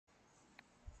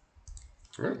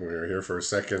All right, we're here for a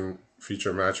second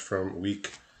feature match from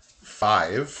week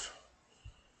 5.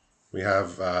 We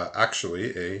have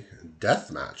actually a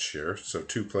death match here. So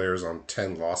 2 players on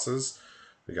 10 losses.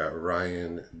 We got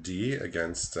Ryan D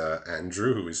against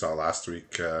Andrew, who we saw last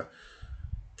week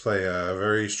play a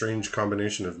very strange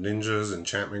combination of ninjas,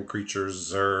 enchantment creatures,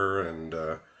 Zur, and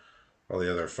all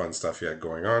the other fun stuff he had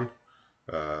going on.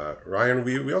 Ryan,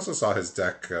 we also saw his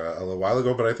deck a little while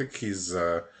ago, but I think he's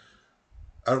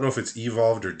I don't know if it's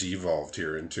evolved or devolved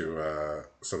here into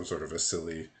some sort of a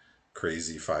silly,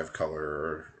 crazy 5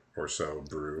 color or so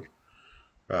brew.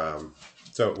 Um,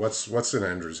 so what's in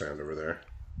Andrew's hand over there?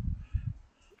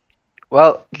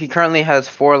 Well, he currently has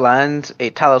 4 lands, a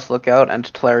Talos Lookout, and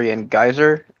Tolarian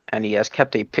Geyser, and he has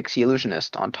kept a Pixie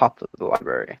Illusionist on top of the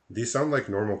library. These sound like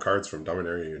normal cards from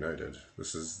Dominaria United.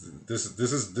 This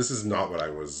is not what I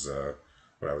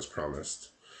was promised.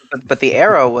 But the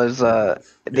arrow's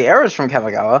from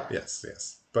Kamigawa. Yes,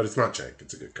 but it's not jank.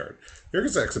 It's a good card. Here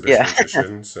is Exhibition Yeah.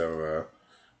 Edition, so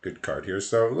good card here.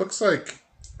 So it looks like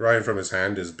Ryan from his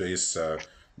hand is base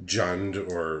Jund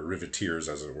or Riveteers,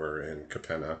 as it were, in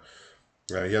Capenna.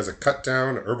 He has a cut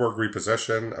down, Urborg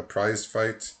Repossession, a prized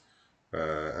fight,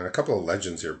 and a couple of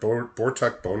legends here.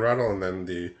 Bortuk Bone Rattle, and then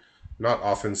the not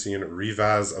often seen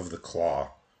Rivaz of the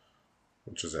Claw,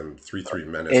 which is a 3/3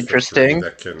 menace for 3 Interesting.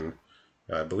 that can,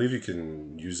 I believe you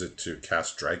can use it to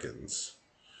cast dragons.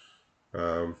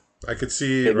 I could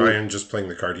see Maybe. Ryan just playing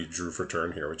the card he drew for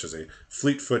turn here, which is a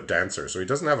Fleetfoot Dancer. So he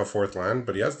doesn't have a 4th land,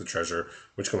 but he has the treasure,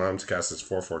 which can allow him to cast his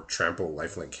 4/4 Trample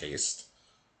Lifelink Haste.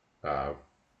 Uh,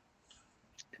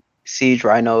 Siege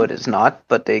Rhino it is not,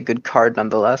 but a good card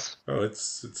nonetheless. oh,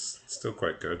 it's still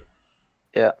quite good.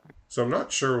 Yeah. So I'm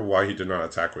not sure why he did not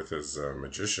attack with his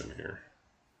Magician here.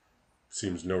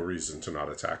 Seems no reason to not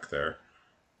attack there.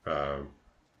 Um,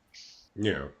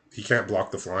 he can't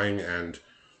block the flying, and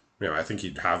I think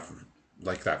he'd have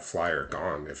like that flyer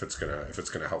gone if it's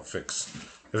gonna help fix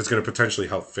if it's gonna potentially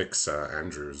help fix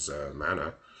Andrew's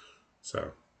mana.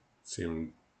 So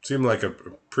seemed like a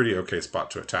pretty okay spot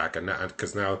to attack, and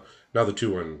because now the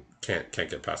 2/1 can't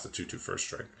get past the 2/2 first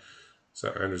strike. So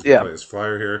Andrew's gonna Yeah. play his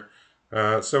flyer here.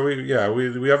 So we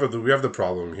have the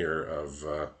problem here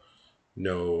of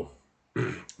no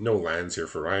no lands here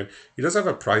for Ryan. He does have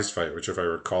a prize fight, which if I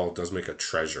recall does make a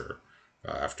treasure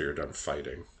after you're done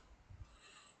fighting.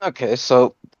 Okay,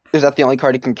 so is that the only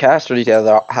card he can cast, or do you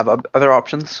have other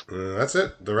options? That's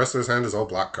it. The rest of his hand is all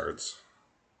black cards.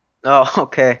 Oh,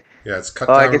 okay. Yeah, it's Cut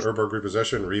Oh, I Down, guess. Urborg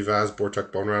Repossession, Rivaz,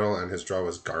 Bortuk Bone Rattle, and his draw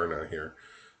was Garna here.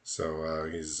 So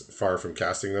he's far from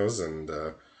casting those, and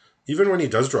even when he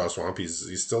does draw a swamp,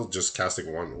 he's still just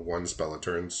casting one spell a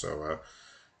turn. So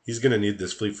he's gonna need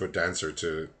this Fleetfoot Dancer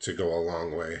to go a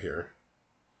long way here.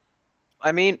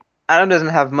 I mean, Adam doesn't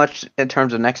have much in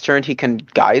terms of next turn. He can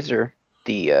Geyser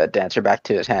the Dancer back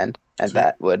to his hand, and So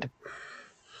that would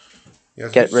yeah,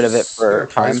 get he's rid of it just gonna for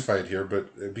prize time. fight here,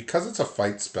 but because it's a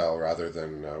fight spell rather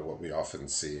than what we often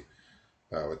see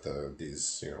with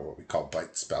these what we call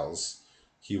bite spells,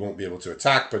 he won't be able to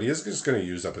attack. But he is just going to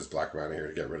use up his black mana here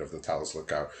to get rid of the Talus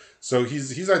Lookout. So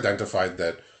he's identified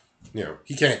that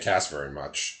he can't cast very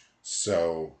much.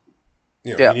 So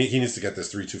Yeah. he needs to get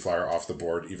this 3/2 flyer off the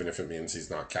board, even if it means he's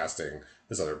not casting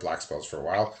his other black spells for a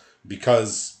while,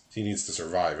 because he needs to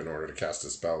survive in order to cast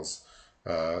his spells.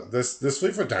 This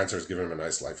Fleetfoot Dancer has given him a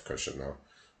nice life cushion though.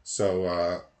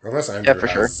 So unless Yeah, Andrew for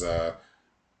sure. has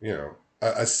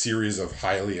a series of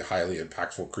highly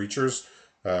impactful creatures,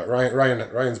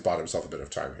 Ryan's bought himself a bit of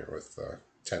time here with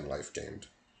 10 life gained.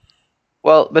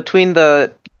 Well, between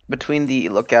the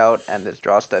lookout and this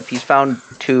draw step, he's found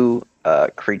 2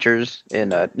 creatures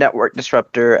in a network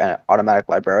disruptor and automatic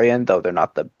librarian, though they're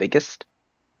not the biggest.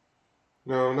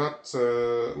 No, not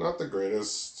the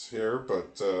greatest here,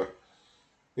 but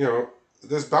you know,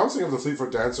 this bouncing of the Fleetfoot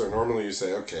Dancer, normally you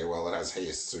say, okay, well, it has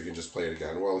haste, so you can just play it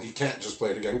again. Well, he can't just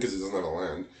play it again because he doesn't have a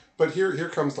land. But here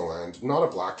comes the land. Not a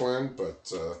black land, but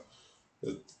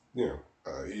it,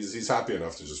 he's happy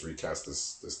enough to just recast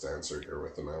this Dancer here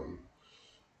with the mountain.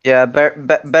 Yeah,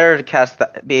 better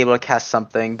to be able to cast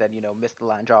something than miss the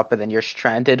land drop and then you're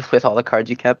stranded with all the cards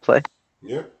you can't play.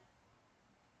 Yeah,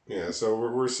 yeah. So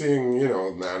we're seeing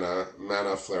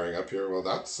mana flaring up here. Well,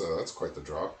 that's quite the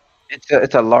draw.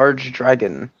 It's a large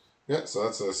dragon. Yeah, so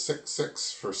that's a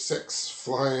 6/6 for 6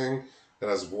 flying. It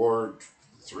has ward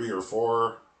 3 or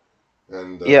 4,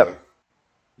 and Yep.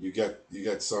 you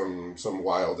get some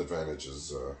wild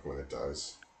advantages when it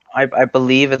dies. I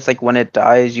believe it's like when it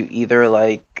dies, you either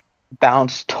like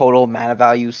bounce total mana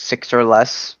value 6 or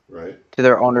less right? to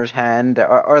their owner's hand,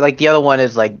 or like the other one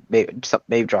is like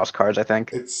maybe draws cards. I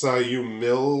think. It's you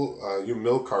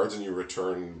mill cards and you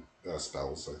return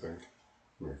spells. I think.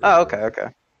 Let me Oh, grab it. okay,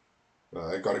 okay,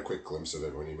 I got a quick glimpse of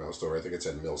it when he moused over. I think it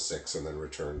said mill 6 and then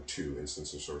return 2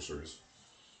 instants of sorceries.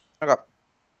 okay.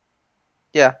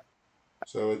 Yeah,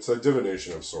 So it's a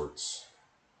divination of sorts,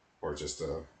 or just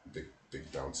a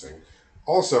big bouncing.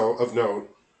 Also of note,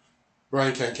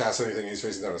 Ryan can't cast anything. He's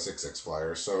facing down a 6/6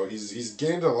 flyer, so he's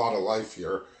gained a lot of life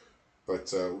here.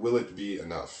 But will it be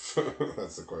enough?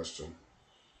 That's the question.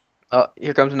 oh,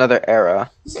 here comes another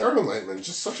era. This Airman Lightman,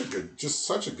 just such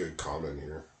a good common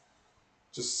here.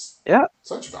 Just Yeah,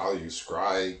 such value.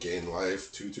 Scry, gain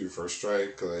life, 2/2 first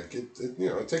strike. Like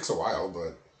it takes a while,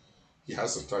 but he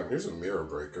has some time. Here's a Mirror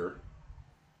Breaker.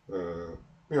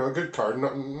 A good card.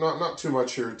 Not too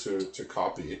much here to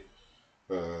copy.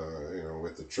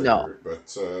 With the no. trigger, but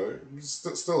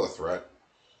still a threat.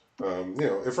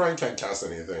 If Ryan can't cast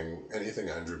anything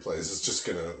Andrew plays is just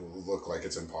gonna look like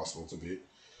it's impossible to beat.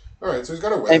 All right, so he's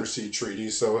got a And Weather Seed Treaty,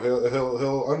 so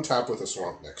he'll untap with a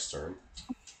Swamp next turn.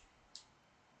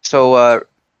 so,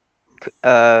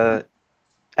 uh,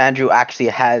 Andrew actually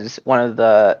has one of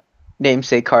the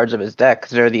namesake cards of his deck.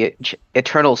 'Cause they're the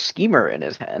Eternal Schemer in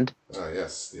his hand,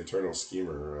 Yes, the Eternal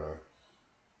Schemer.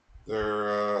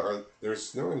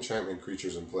 There's no enchantment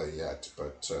creatures in play yet,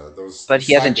 but but those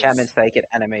he has enchantments sagas, that he can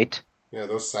animate. yeah,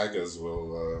 those sagas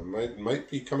will might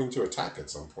be coming to attack at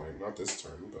some point. Not this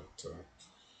turn, but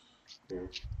yeah.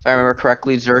 If I remember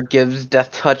correctly, Zerg gives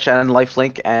Death Touch and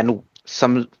Lifelink and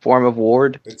some form of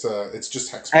ward. It's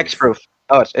just hexproof. Hexproof.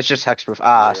 Oh, it's just hexproof.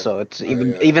 Ah, Yeah, so it's I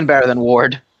even better than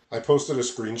ward. I posted a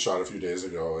screenshot a few days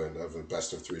ago and of a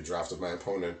best of 3 draft of my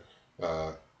opponent.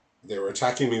 Uh, they were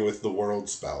attacking me with the World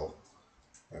spell.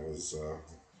 I was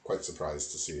quite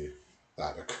surprised to see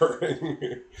that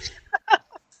occurring.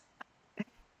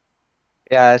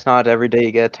 Yeah, it's not every day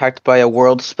you get attacked by a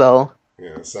world spell.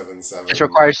 Yeah, seven Just seven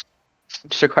requires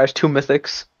just requires 2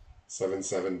 mythics.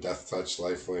 7/7 Death Touch,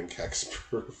 Lifelink,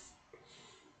 Hexproof.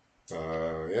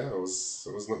 Yeah, it was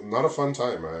not a fun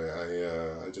time.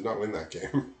 I did not win that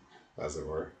game, as it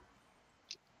were.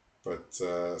 But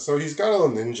so he's got a little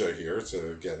ninja here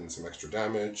to get in some extra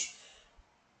damage.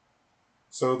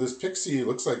 So this pixie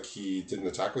looks like he didn't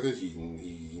attack with it. He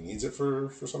needs it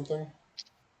for something.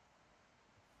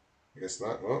 I guess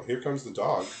not. Well, here comes the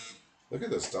dog. Look at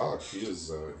this dog. He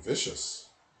is vicious.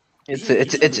 It's Usually,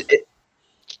 it's usually it's the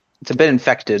it's a bit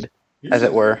infected, as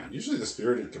it were. usually the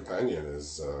spirited companion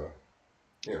is a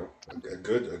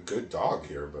good dog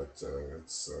here, but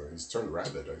it's he's turned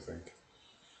rabbit. I think.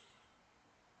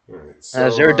 All right. So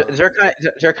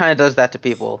Zer kind of does that to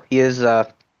people. He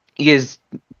is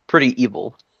pretty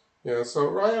evil. yeah. So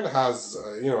Ryan has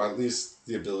at least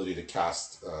the ability to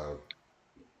cast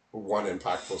one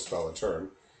impactful spell a turn.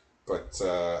 But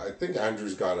I think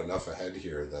Andrew's got enough ahead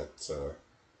here that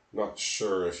not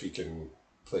sure if he can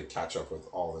play catch up with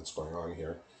all that's going on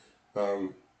here.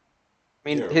 Um, I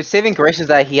you mean, know, his saving grace is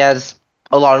that he has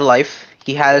a lot of life.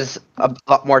 He yeah. has a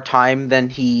lot more time than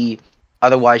he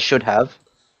otherwise should have.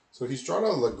 So he's drawn a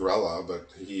Lagrella, but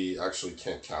he actually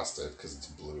can't cast it because it's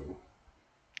blue.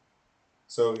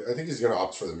 So I think he's going to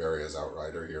opt for the Maria's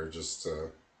Outrider here, just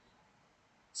to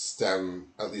stem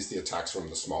at least the attacks from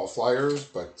the small flyers.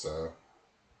 But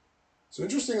it's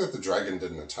interesting that the dragon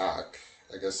didn't attack.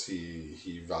 I guess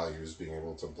he values being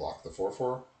able to block the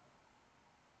 4/4.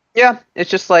 Yeah, it's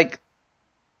just like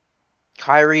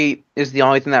Kyrie is the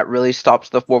only thing that really stops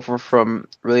the 4/4 from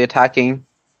really attacking,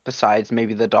 besides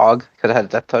maybe the dog because it has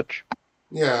death touch.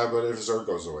 Yeah, but if Zerg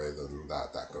goes away, then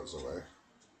that goes away.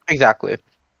 Exactly. It's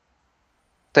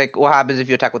like what happens if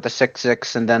you attack with the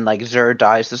 6/6 and then like Zur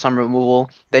dies to some removal,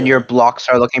 then your Yeah, blocks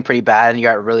are looking pretty bad and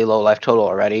you're at really low life total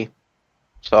already.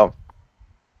 So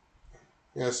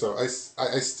yeah. So I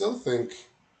still think,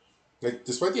 like,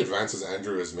 despite the advances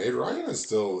Andrew has made, Ryan is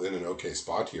still in an okay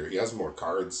spot here. He has more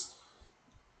cards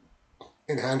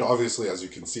in hand. Obviously, as you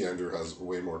can see, Andrew has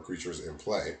way more creatures in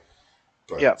play.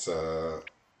 yeah. But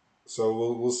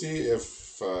so we'll see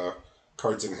if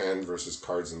cards in hand versus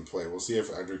cards in play. We'll see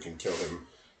if Andrew can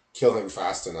kill him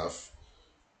fast enough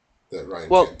that Ryan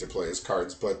Well, can't deploy his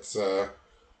cards. But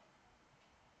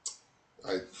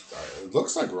it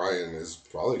looks like Ryan is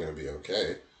probably going to be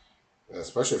okay,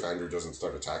 especially if Andrew doesn't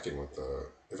start attacking with the.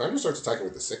 If Andrew starts attacking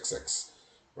with the 6/6,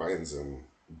 Ryan's in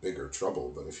bigger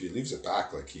trouble. But if he leaves it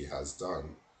back like he has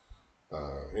done,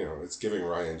 it's giving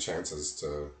Ryan chances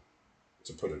to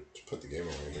put the game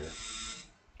away here.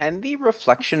 can the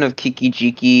reflection of Kiki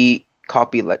Jiki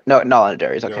copy no, not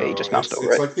legendaries. Okay, you No, just moused over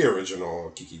it's it. like the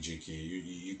original Kiki-Jiki.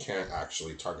 You can't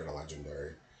actually target a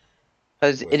legendary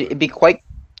Because with it. it'd be quite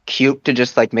cute to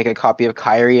just like make a copy of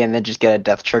Kyrie and then just get a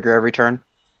death trigger every turn.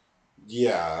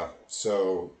 Yeah,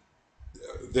 so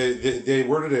they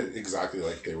worded it exactly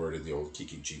like they worded the old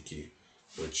Kiki-Jiki,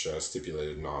 which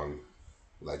stipulated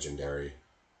non-legendary,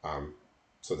 um,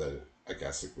 so that I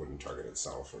guess it wouldn't target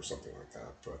itself or something like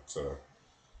that. But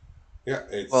yeah,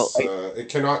 Well, it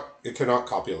cannot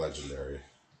copy a legendary.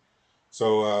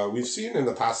 So we've seen in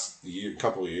the past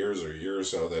couple of years or year or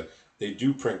so that they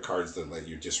do print cards that let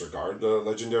you disregard the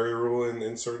legendary rule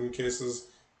in certain cases,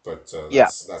 but yeah,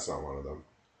 that's not one of them.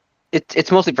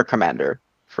 it's mostly for commander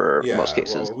for most Yeah,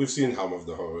 cases. well, we've seen Helm of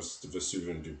the Host,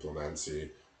 Vesuvian Duplimancy.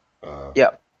 Uh,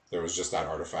 Yeah. there was just that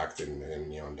artifact in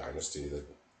Neon Dynasty that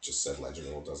just said Legend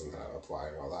Rule doesn't apply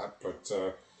and all that, but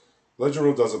Legend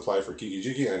Rule does apply for Kiki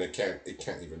Jiki, and it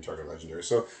can't even target legendary.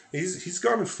 So he's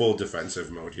gone in full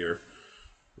defensive mode here.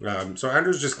 So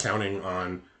Andrew's just counting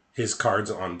on his cards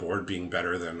on board being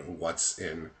better than what's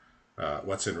in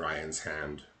Ryan's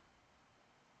hand.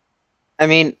 I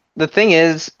mean, the thing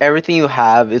is, everything you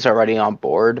have is already on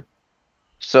board.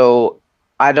 So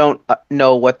I don't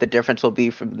know what the difference will be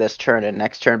from this turn and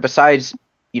next turn. Besides,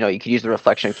 you could use the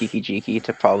reflection of Kiki Jiki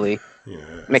to probably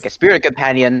Yeah. make a spirit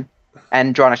companion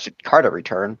and draw an extra card every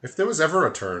turn. If there was ever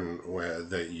a turn where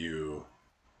that you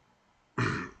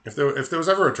if there was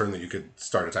ever a turn that you could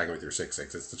start attacking with your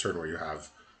 6/6, it's the turn where you have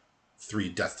 3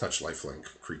 Death Touch Lifelink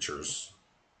creatures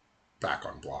back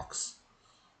on blocks,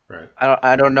 right?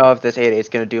 I don't know if this 8/8 is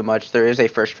going to do much. There is a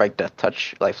first strike death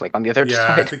touch lifelink on the other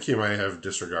Yeah, I side. think he might have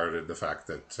disregarded the fact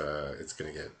that it's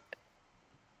going to get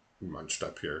munched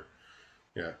up here.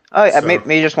 Yeah. Oh, yeah, So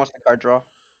maybe he just wants the card draw.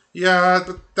 yeah,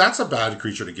 that's a bad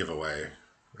creature to give away,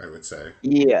 I would say.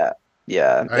 Yeah,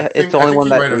 yeah. I It's think the I only think one he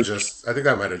that might have reached. just I think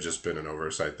that might have just been an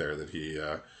oversight there that he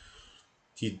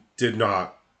did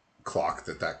not clock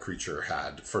that creature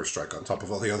had first strike on top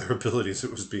of all the other abilities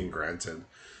it was being granted.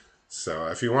 So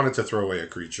if he wanted to throw away a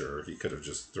creature, he could have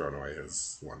just thrown away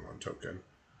his 1/1 token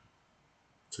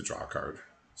to draw a card.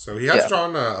 So he has Yeah.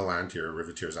 drawn a land here,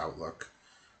 Riveteer's Outlook,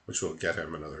 which will get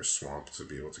him another swamp to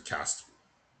be able to cast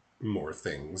more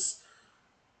things.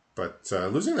 But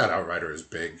losing that Outrider is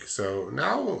big. So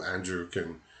now Andrew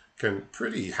can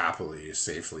pretty happily,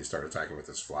 safely start attacking with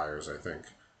his flyers, I think.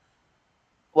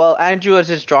 Well, Andrew has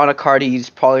just drawn a card he's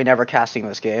probably never casting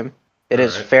this game. It All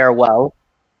is right. Farewell.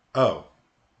 Oh.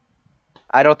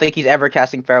 I don't think he's ever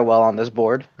casting Farewell on this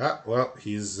board. Well,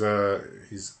 he's gonna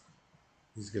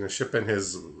ship in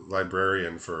his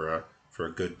librarian for a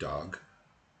good dog.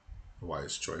 A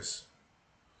wise choice.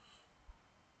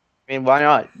 I mean, why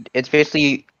not? It's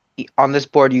basically on this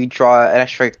board you draw an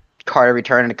extra card every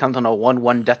turn, and it comes on a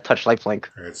 1/1 Death Touch lifelink.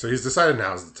 All right, so he's decided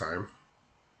now's the time.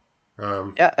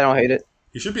 Um, Yeah, I don't hate it.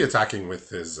 he should be attacking with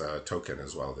his token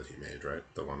as well that he made, right?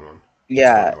 The 1/1.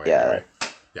 It's going Yeah, away yeah. anyway.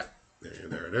 Yeah,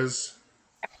 there it is.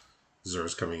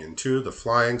 Zer's coming in too, the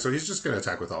flying. So he's just going to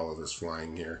attack with all of this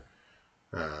flying here.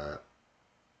 Uh,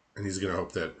 and he's going to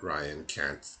hope that Ryan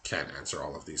can't answer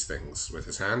all of these things with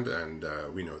his hand, and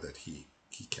we know that he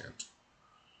can't.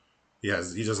 He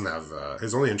doesn't have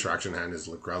his only interaction hand is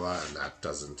Ligrella, and that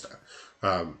doesn't.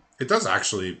 It does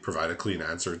actually provide a clean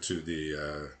answer to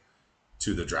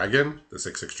the dragon, the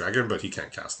 6/6 dragon, but he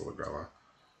can't cast the Ligrella.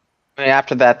 And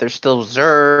after that, there's still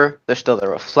Zer. There's still the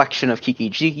reflection of Kiki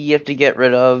Jiki you have to get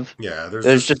rid of. Yeah,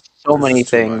 There's just so there's many just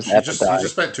too things much. that have to He die.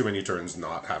 just spent too many turns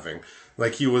not having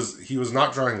like he was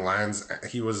not drawing lands.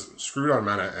 He was screwed on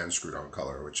mana and screwed on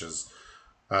color, which is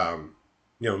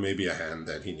maybe a hand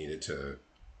that he needed to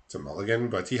mulligan.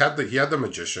 But he had the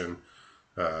magician,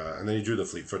 and then he drew the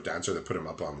Fleetfoot Dancer that put him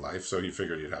up on life. So he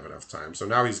figured he'd have enough time. So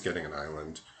now he's getting an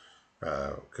island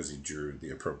because he drew the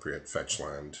appropriate fetch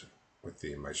land with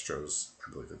the Maestro's,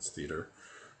 I believe it's Theater.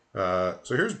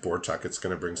 So here's Bortuck. It's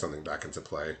going to bring something back into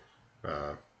play.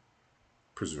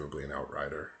 Presumably an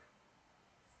Outrider.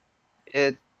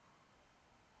 It.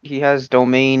 He has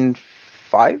domain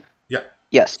 5. Yeah,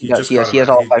 Yes, he he does. just got He has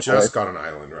all he 5 just colors. got an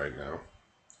island right now.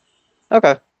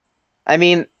 Okay. I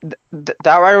mean, that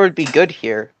rider would be good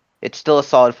here. It's still a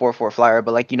solid 4/4 flyer,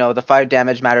 but the 5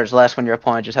 damage matters less when your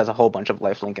opponent just has a whole bunch of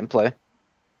lifelink in play.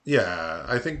 Yeah,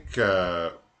 I think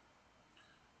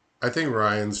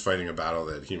Ryan's fighting a battle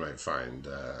that he might find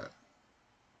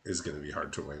is going to be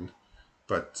hard to win.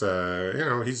 But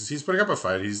he's putting up a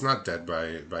fight. He's not dead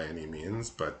by any means,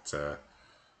 but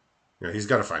he's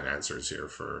got to find answers here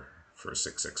for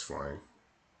 6/6 flying.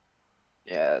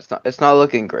 Yeah, it's not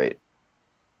looking great.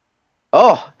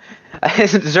 Oh,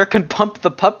 Zer can pump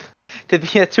the pup to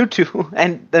be a 2/2,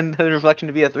 and then the reflection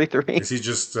to be a 3/3. Is he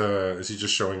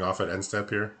just showing off at end step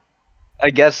here? I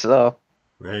guess so.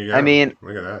 There you I go. mean,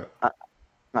 Look at that. I,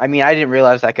 I mean, I didn't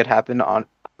realize that could happen on.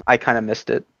 I kind of missed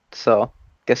it, so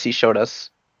guess he showed us.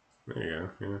 There you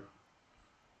go.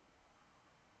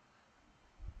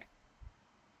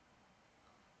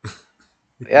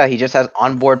 Yeah, he just has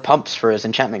onboard pumps for his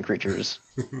enchantment creatures.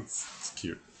 Yeah. It's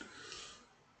cute.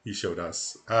 He showed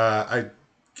us.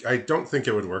 I don't think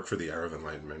it would work for the Era of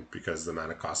Enlightenment because the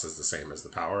mana cost is the same as the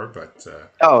power. But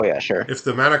Oh yeah, sure. if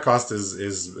the mana cost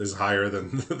is higher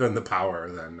than than the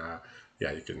power, then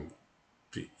yeah, you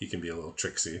can be a little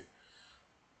tricksy.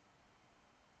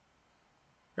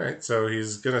 All right, so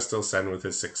he's gonna still send with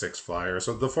his 6/6 flyer.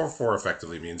 So the 4/4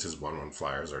 effectively means his 1/1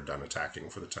 flyers are done attacking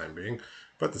for the time being,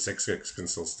 but the 6/6 can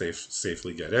still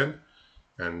safely get in,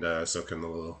 and so can the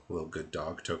little good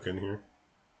dog token here.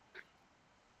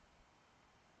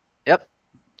 Yep.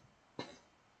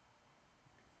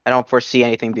 I don't foresee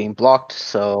anything being blocked,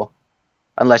 so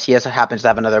unless he happens to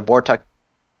have another Bortuck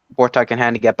in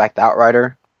hand to get back the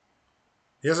Outrider.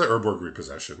 He has an Urborg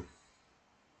repossession.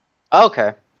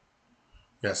 Okay.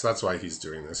 Yeah, so that's why he's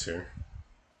doing this here.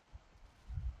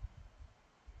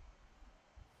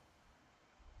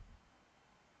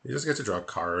 He just gets to draw a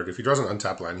card. If he draws an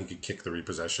untapped land, he could kick the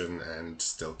repossession and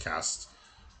still cast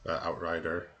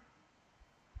Outrider,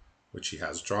 which he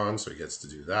has drawn, so he gets to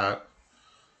do that.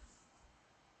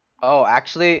 Oh,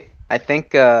 actually, I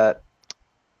think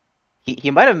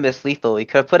he might have missed lethal. He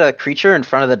could have put a creature in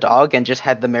front of the dog and just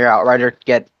had the Mirror Outrider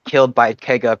get killed by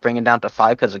Kega, bring it down to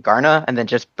 5 because of Garna, and then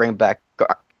just bring back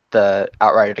the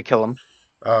Outrider to kill him.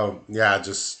 Oh yeah,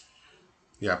 just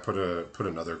put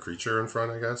another creature in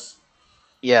front, I guess.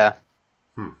 Yeah.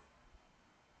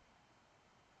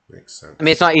 Makes sense. I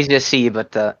mean, it's not easy to see,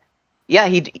 but yeah,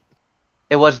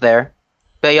 it was there.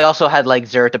 But he also had like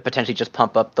Xur to potentially just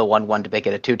pump up the 1/1 to make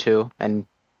it a 2/2, and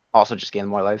also just gain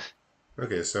more life.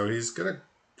 Okay, so he's gonna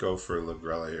go for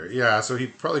Librella here. Yeah, so he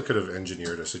probably could have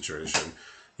engineered a situation.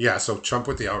 Yeah, so chump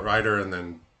with the Outrider and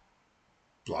then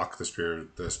block the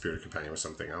Spirit Companion with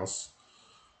something else,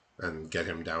 and get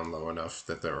him down low enough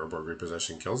that the Urborg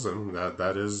repossession kills him.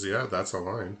 That's a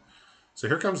line. So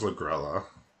here comes Ligrella.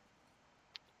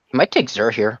 He might take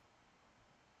Xur here.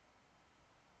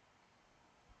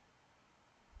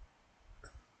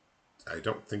 I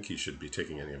don't think he should be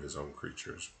taking any of his own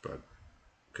creatures, but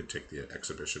could take the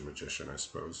Exhibition Magician, I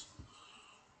suppose.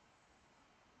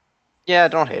 Yeah,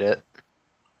 don't hate it.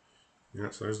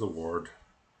 Yeah, so there's the ward.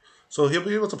 So he'll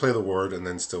be able to play the ward and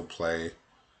then still play,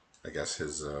 I guess,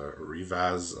 his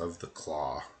Revaz of the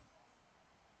Claw.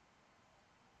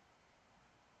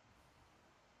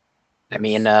 I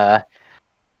mean,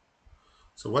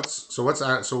 So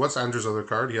what's Andrew's other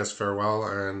card? He has Farewell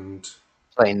and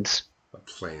Plains.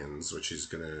 Plains, which he's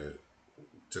gonna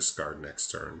discard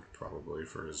next turn probably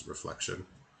for his reflection.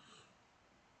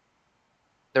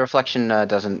 The reflection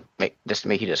doesn't make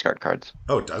you discard cards.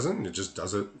 Oh, it doesn't? It just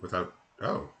does it without.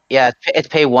 Oh. Yeah, it's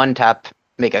pay 1 tap,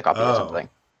 make a copy of something.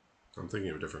 I'm thinking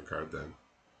of a different card then.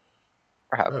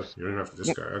 Perhaps. Oh, you don't even have to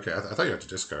discard. Okay, I thought you had to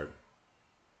discard.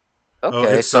 Okay, Oh,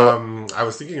 it's so I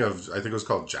was thinking of. I think it was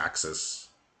called Jaxus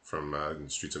from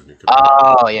Streets of New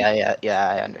Capenna. oh yeah,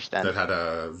 I understand. That had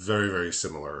a very very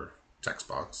similar text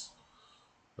box.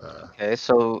 Okay,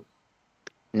 so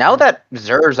now that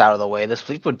Xur's out of the way, this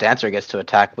Fleetwood Dancer gets to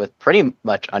attack with pretty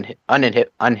much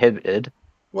uninhibited.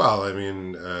 Well, I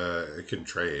mean, it can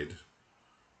trade.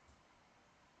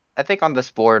 I think on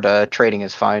this board, trading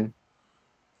is fine.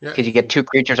 Yeah, Because you get 2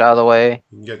 creatures out of the way.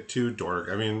 You can get 2 dork.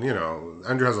 I mean,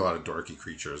 Andrew has a lot of dorky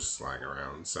creatures lying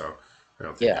around, so I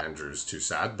don't think Andrew's too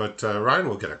sad. But Ryan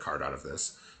will get a card out of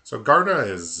this. So Garna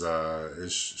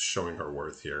is showing her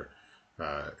worth here,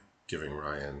 giving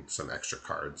Ryan some extra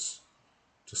cards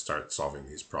to start solving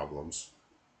these problems.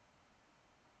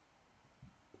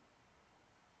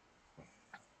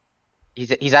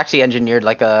 He's actually engineered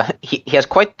like he has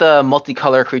quite the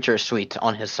multicolor creature suite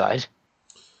on his side.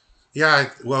 Yeah,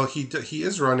 well, he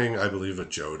is running, I believe, a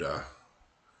Joda.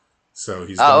 So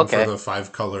he's going for the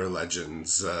 5-color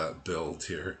Legends build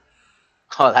here.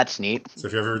 Oh, that's neat. So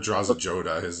if he ever draws a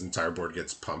Joda, his entire board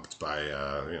gets pumped by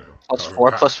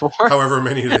 +4/+4. However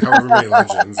many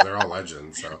Legends, they're all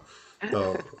Legends.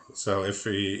 So if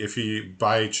he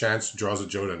by chance draws a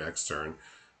Joda next turn,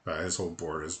 his whole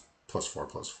board is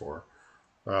 +4/+4.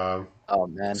 Oh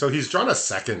man! So he's drawn a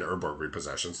second Urborg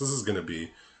repossession. So this is going to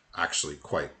be actually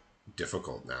quite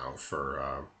difficult now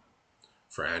for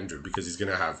Andrew because he's going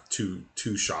to have two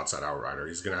shots at Outrider.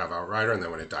 He's going to have Outrider, and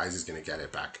then when it dies, he's going to get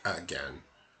it back again.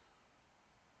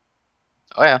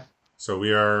 Oh yeah. So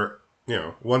we are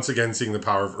once again seeing the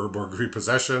power of Urborg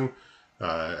repossession.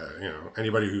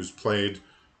 Anybody who's played,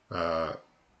 uh,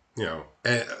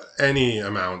 any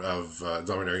amount of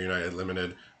Dominaria United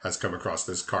Limited has come across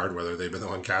this card, whether they've been the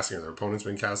one casting or their opponent's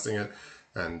been casting it,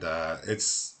 and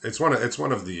it's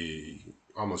one of the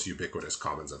almost ubiquitous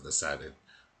commons of the set. It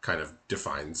kind of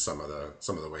defines some of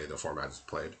the way the format is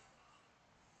played.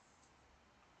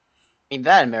 I mean,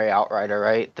 that and Mary Outrider,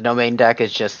 right? The domain deck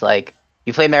is just like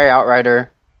you play Mary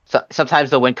Outrider. So, sometimes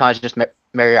the win con is just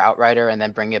Mary Outrider and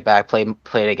then bring it back, play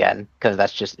it again because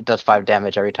that's just it does 5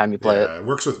 damage every time you play it. Yeah, it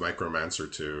works with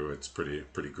Micromancer too. It's pretty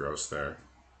gross there.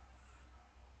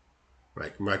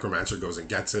 Like Micromancer goes and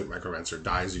gets it. Micromancer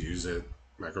dies, you use it.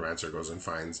 Micromancer goes and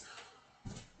finds,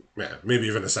 yeah, maybe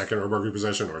even a second Urborg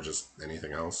repossession or just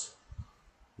anything else.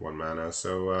 1 mana.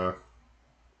 So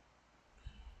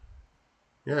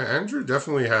yeah, Andrew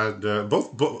definitely had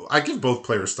both. I give both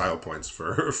players style points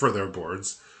for for their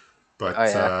boards, Oh but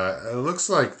yeah, it looks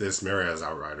like this Maria's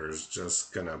Outrider is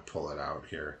just gonna pull it out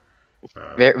here.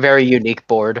 very unique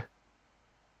board.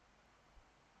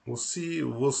 We'll see.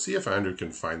 We'll see if Andrew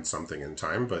can find something in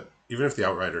time. But even if the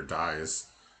Outrider dies,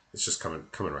 it's just coming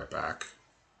right back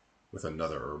with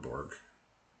another Urborg.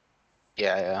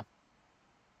 Yeah, yeah.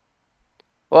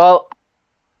 Well,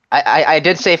 I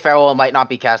did say Farewell might not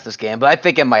be cast this game, but I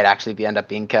think it might actually be end up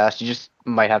being cast. You just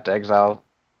might have to exile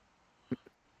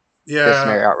this Yeah.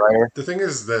 Mary Outrider. The thing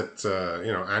is that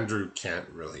Andrew can't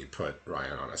really put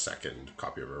Ryan on a second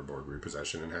copy of Urborg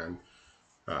repossession in hand.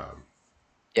 Um,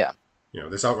 Yeah.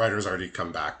 This Outrider's already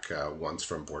come back once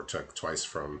from Bortuk, twice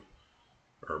from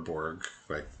Urborg.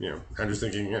 Like, Andrew's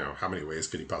thinking, how many ways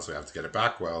could he possibly have to get it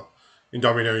back? Well, in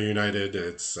Dominaria United,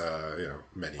 it's,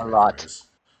 many, A many lot. ways.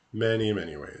 Many,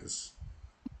 many ways.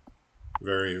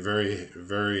 Very, very,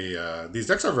 very, these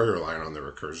decks are very reliant on the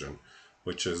recursion,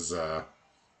 which is,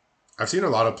 I've seen a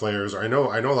lot of players, or I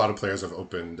know a lot of players have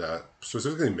opened,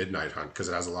 specifically Midnight Hunt, because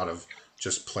it has a lot of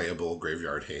just playable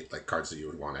graveyard hate, like cards that you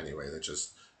would want anyway, that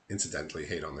just incidentally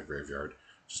hate on the graveyard.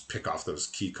 Just pick off those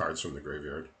key cards from the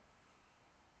graveyard.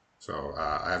 So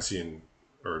I have seen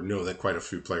or know that quite a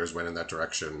few players went in that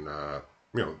direction.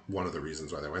 One of the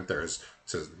reasons why they went there is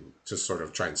to just sort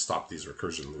of try and stop these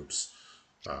recursion loops,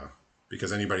 uh,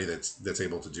 because anybody that's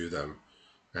able to do them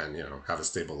and have a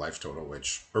stable life total,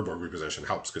 which Urborg repossession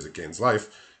helps because it gains life.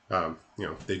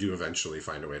 They do eventually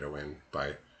find a way to win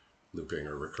by looping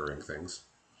or recurring things.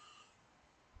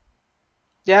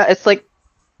 Yeah, it's like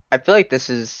I feel like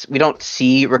we don't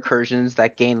see recursions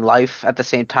that gain life at the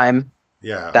same time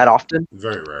Yeah, that often.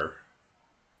 very rare.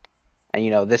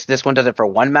 And this one does it for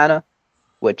 1 mana,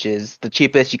 which is the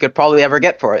cheapest you could probably ever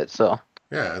get for it. So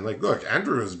Yeah, and like, look,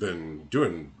 Andrew has been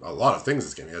doing a lot of things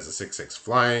this game. He has a 6/6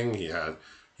 flying. He had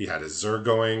his Zerg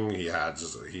going.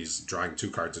 He's drawing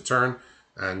 2 cards a turn,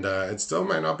 and it still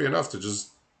might not be enough to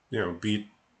just beat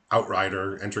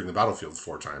Outrider entering the battlefield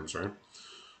 4 times, right?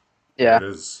 There yeah, it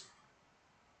is.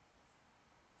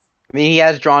 I mean he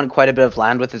has drawn quite a bit of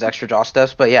land with his extra draw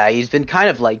steps, but yeah, he's been kind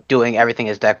of like doing everything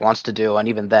his deck wants to do, and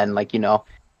even then, like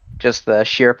just the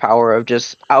sheer power of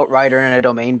just Outrider in a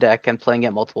domain deck and playing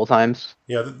it multiple times.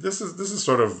 Yeah, this is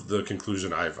sort of the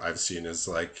conclusion I've seen is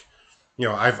like,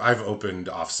 I've opened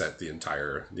offset the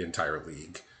entire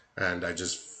league, and I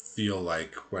just feel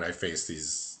like when I face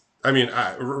these, I mean,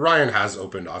 Ryan has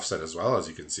opened offset as well, as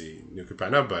you can see, New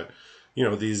Capenna, but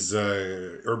these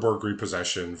Urborg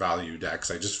repossession value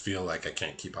decks, I just feel like I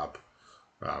can't keep up.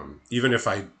 Even if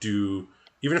I do,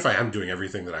 even if I am doing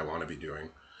everything that I want to be doing,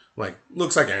 like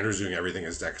looks like Andrew's doing everything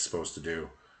his deck is supposed to do.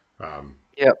 Um,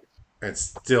 Yep. it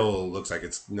still looks like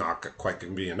it's not quite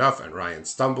going to be enough. And Ryan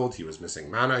stumbled. He was missing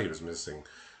mana. He was missing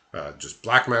just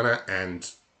black mana, and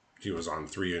he was on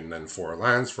 3 and then 4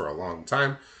 lands for a long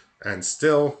time, and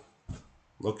still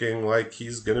looking like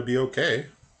he's going to be okay.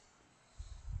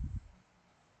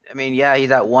 I mean, yeah,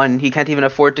 he's at 1. He can't even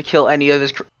afford to kill any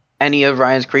of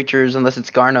Ryan's creatures unless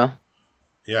it's Garna.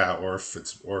 Yeah, or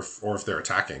if they're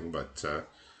attacking, but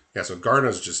yeah. So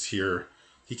Garna's just here.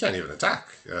 He can't even attack.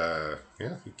 Yeah,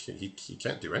 he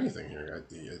can't do anything here.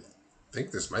 I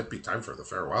think this might be time for the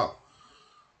farewell.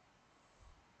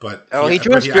 But Oh, he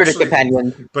drew a but he Spirited actually,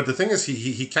 Companion. but the thing is,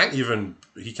 he can't even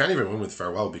win with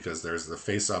farewell because there's the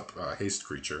face up haste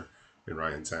creature in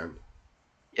Ryan's hand.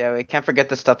 Yeah, we can't forget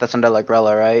the stuff that's under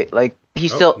Lagrella, right? Like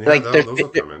he's Oh still yeah, like those will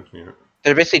come in. Yeah,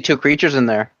 there are basically 2 creatures in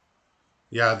there.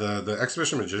 yeah. The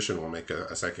exhibition magician will make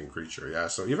a second creature. Yeah,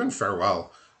 so even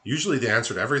farewell. Usually the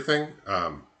answer to everything.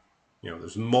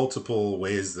 There's multiple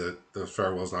ways that the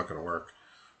farewell is not going to work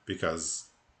because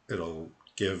it'll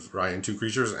give Ryan 2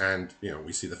 creatures, and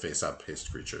we see the face up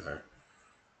haste creature there.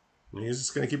 And he's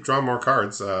just going to keep drawing more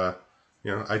cards.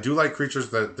 You know, I do like creatures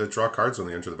that draw cards when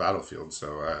they enter the battlefield.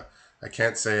 So I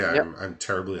can't say Yep. I'm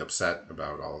terribly upset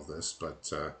about all of this, but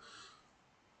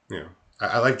you know,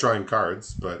 I like drawing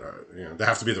cards, but you know, they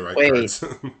have to be the right Wait, cards.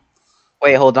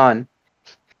 wait, hold on.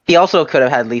 He also could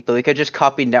have had lethal. He could just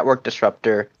copy Network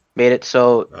Disruptor, made it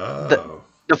so Oh.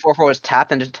 the 4/4 was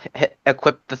tapped and just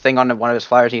equipped the thing on one of his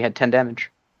flyers. He had 10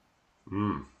 damage.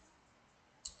 Hmm.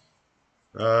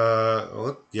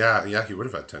 Well, yeah, he would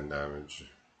have had 10 damage.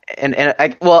 And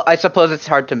I suppose it's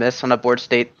hard to miss on a board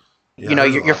state. You Yeah, know,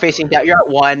 there's a you're lot facing going down. on. You're at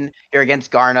one. You're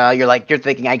against Garna. You're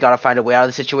thinking, I gotta find a way out of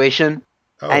the situation.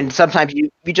 And Oh, sometimes you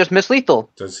just miss lethal.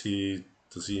 does he,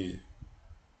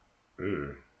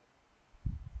 ooh,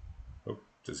 oh,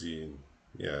 does he,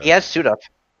 He yeah. has suit up,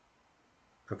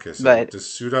 Okay, so but does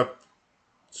suit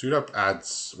up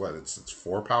adds, what, it's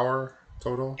 4 power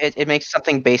total? it makes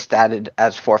something base statted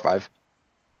as 4/5.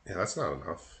 Yeah, that's not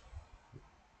enough.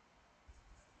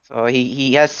 So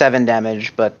he has 7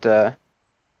 damage, but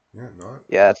Yeah, not,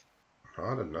 yeah,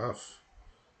 not enough.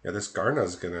 Yeah, this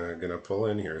Garna's gonna pull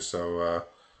in here, so,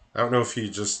 I don't know if he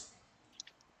just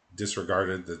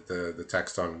disregarded the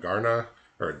text on Garna,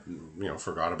 or, you know,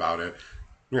 forgot about it.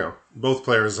 You know, both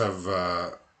players have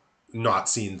not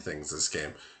seen things this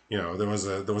game. You know, there was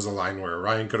a line where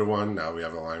Ryan could have won. Now we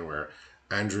have a line where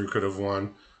Andrew could have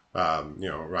won. You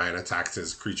know, Ryan attacked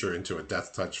his creature into a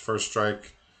death touch first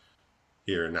strike.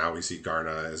 Here now we see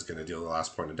Garna is going to deal the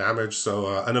last point of damage.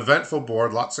 So an eventful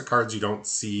board, lots of cards you don't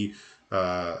see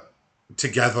uh,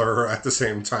 together at the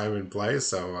same time in play.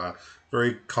 So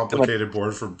very too much complicated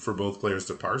board for both players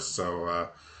to parse. So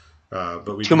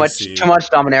but we too do much too see much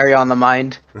Dominaria on the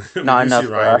mind. we Not do see enough.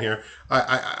 Ryan here.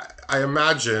 I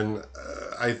imagine.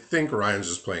 I think Ryan's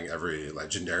just playing every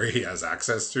legendary he has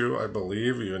access to. I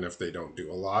believe, even if they don't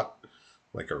do a lot,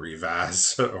 like a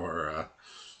Revaz or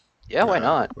Yeah, why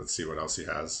not? let's see what else he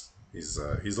has. He's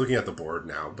looking at the board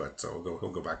now, but he'll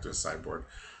go back to his sideboard.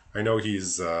 I know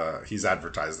he's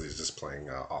advertised that he's just playing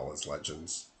all his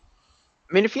legends.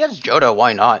 I mean, if he has Joda,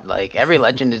 why not? Like every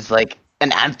legend is like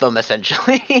an anthem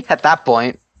essentially at that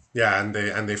point. Yeah, and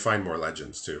they find more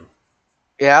legends too.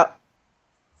 Yeah.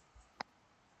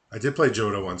 I did play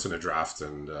Joda once in a draft,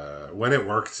 and when it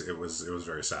worked, it was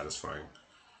very satisfying.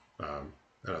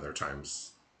 At other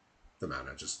times, the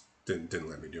mana just didn't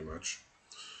let me do much.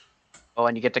 Oh,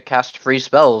 and you get to cast free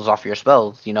spells off your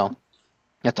spells. You know,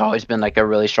 it's always been like a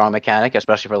really strong mechanic,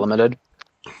 especially for limited.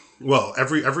 Well,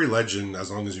 every legend, as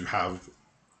long as you have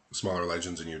smaller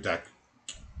legends in your deck,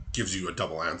 gives you a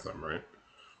double anthem, right?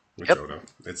 With Yep. Joda,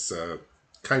 it's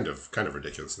kind of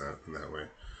ridiculous in that way.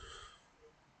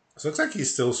 So it looks like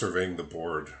he's still surveying the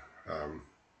board um,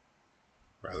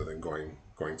 rather than going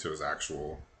to his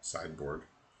actual sideboard.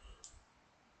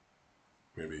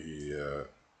 Maybe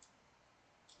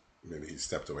he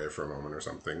stepped away for a moment or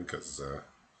something because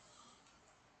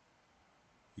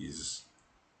he's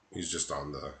he's just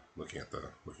on the looking at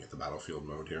the battlefield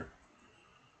mode here.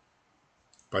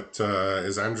 But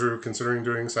is Andrew considering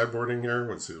doing sideboarding here?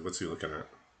 What's he looking at?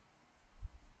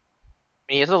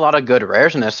 He has a lot of good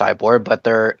rares in his sideboard, but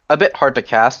they're a bit hard to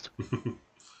cast.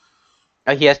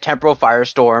 He has Temporal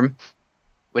Firestorm,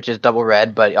 which is double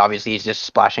red, but obviously he's just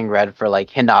splashing red for like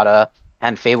Hinata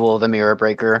and Fable of the Mirror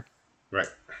Breaker. Right.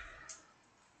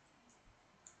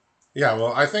 Yeah.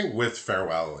 Well, I think with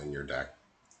Farewell in your deck,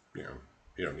 you know,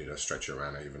 you don't need to stretch your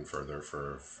mana even further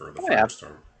for the Oh yeah,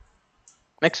 Firestorm.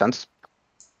 makes sense.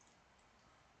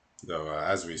 Though,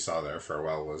 as we saw there,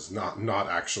 Farewell was not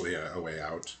actually a way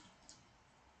out.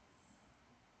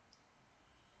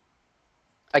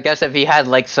 I guess if he had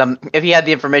if he had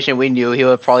the information we knew, he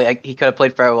could have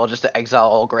played Farewell just to exile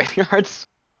all graveyards.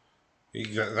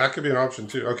 That could be an option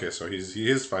too. Okay, so he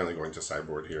is finally going to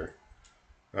sideboard here.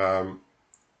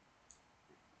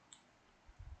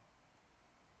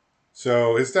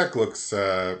 So his deck looks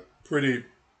pretty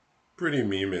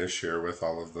meme-ish here with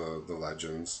all of the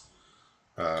legends.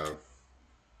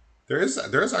 There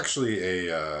is actually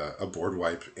a board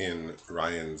wipe in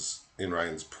Ryan's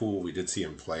pool. We did see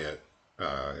him play it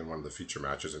in one of the feature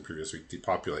matches in previous week,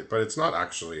 Depopulate, but it's not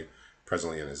actually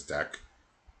presently in his deck.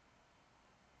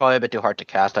 Probably a bit too hard to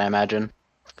cast, I imagine.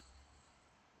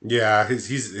 Yeah,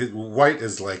 his white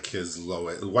is like his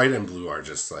lowest. White and blue are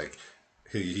just like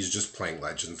he's just playing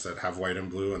legends that have white and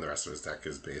blue, and the rest of his deck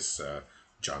is base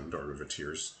Jund or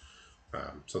Riveteers.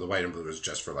 So the white and blue is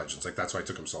just for legends. Like that's why it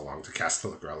took him so long to cast the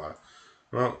Lagrella.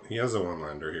 Well, he has a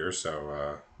one-lander here,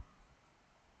 so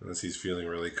unless he's feeling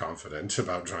really confident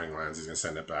about drawing lands, he's gonna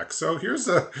send it back. So here's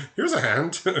a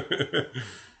hand.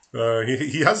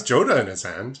 He has Joda in his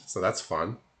hand, so that's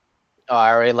fun. Oh,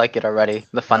 I already like it already.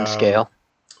 The fun scale.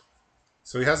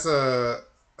 So he has a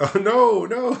Oh no,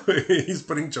 no! He's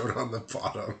putting Joda on the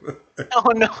bottom.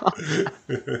 Oh no.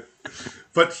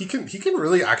 But he can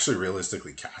really actually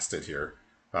realistically cast it here.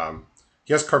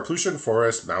 He has Carplusian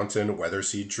Forest, Mountain, Weather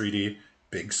Seed Treaty,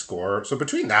 Big Score. So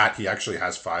between that, he actually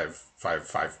has five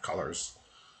colors.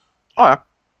 Oh,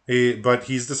 But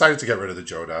he's decided to get rid of the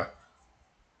Joda.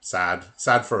 Sad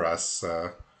for us.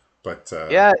 But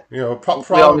yeah. We always like.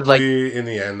 probably in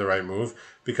the end the right move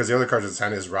because the other cards in his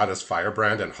hand is Rada's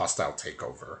Firebrand and Hostile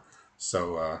Takeover.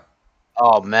 So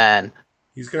Oh man.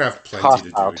 he's gonna have plenty to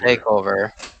Hostile do here.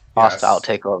 takeover. Hostile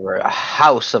Yes. takeover. A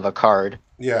house of a card.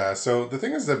 Yeah, so the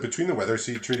thing is that between the Weather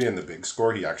Seed Treaty and the Big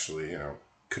Score, he actually,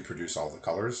 could produce all the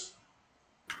colors.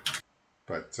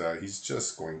 But he's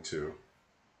just going to.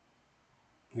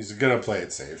 He's going to play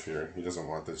it safe here. He doesn't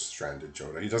want this stranded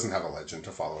Joda. He doesn't have a legend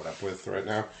to follow it up with right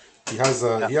now. He has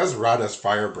Rada's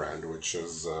Firebrand, which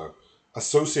is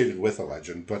associated with a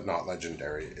legend, but not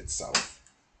legendary itself.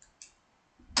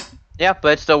 Yeah,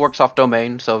 but it still works off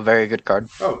domain, so very good card.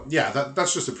 Oh yeah,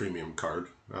 that's just a premium card.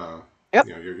 Yep.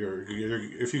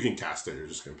 If you can cast it, you're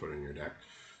just going to put it in your deck.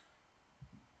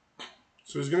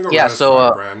 So he's going to go Rada's so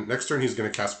Firebrand. Next turn, he's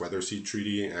going to cast Weather Seed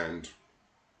Treaty and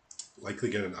likely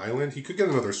get an island. He could get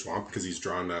another swamp because he's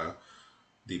drawn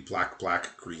the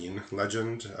black green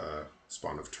legend,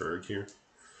 Spawn of Turg here.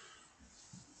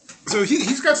 So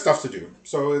he's got stuff to do.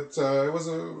 So it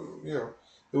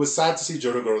was sad to see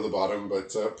Jodo go to the bottom,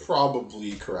 but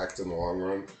probably correct in the long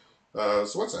run.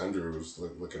 So what's Andrew's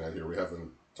looking at here? We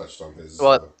haven't touched on his.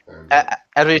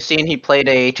 As we've seen, he played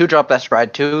a 2-drop that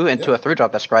scryed 2 into a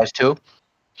 3-drop that scries 2.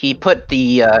 He put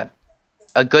the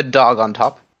a good dog on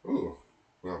top. Ooh.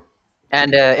 Well.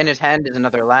 And in his hand is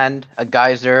another land, a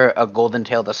geyser, a golden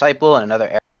tail disciple, and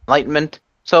another enlightenment.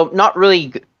 So not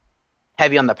really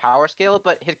heavy on the power scale,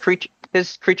 but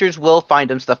his creatures will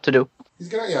find him stuff to do. He's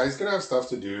gonna have stuff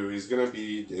to do. He's gonna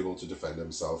be able to defend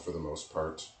himself for the most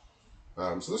part.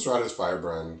 So this Rada's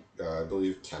Firebrand, I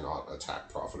believe, cannot attack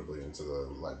profitably into the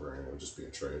librarian. It would just be a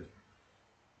trade.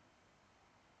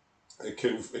 It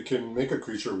can make a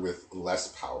creature with less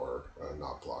power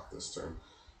not block this turn.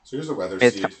 So here's a Weather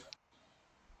Seed.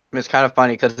 It's kind of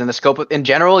funny because in the scope in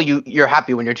general, you're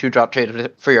happy when your 2-drop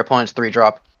trade for your opponent's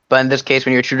 3-drop. But in this case,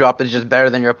 when your 2-drop is just better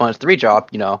than your opponent's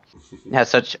 3-drop, it has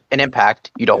such an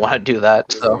impact. You don't want to do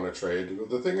that. He doesn't want to trade.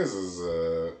 The thing is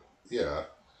yeah.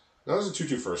 Now there's a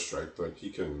 2/2 first strike, but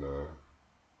he can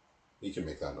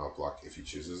make that not block if he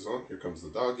chooses. Oh, here comes the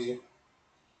doggy.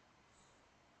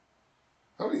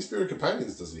 How many Spirit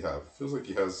Companions does he have? Feels like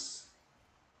he has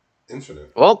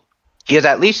infinite. Well, he has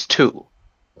at least 2.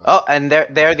 Oh, and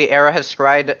there the era has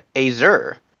scried a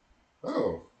Zur.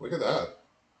 Oh, look at that.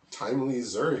 Timely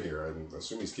Zur here. I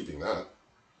assume he's keeping that.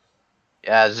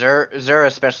 Yeah, Zur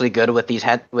especially good with these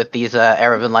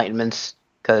Era of Enlightenments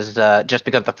because just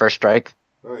because of the first strike.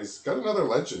 Oh, he's got another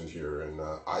legend here in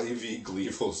Ivy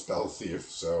Gleeful Spell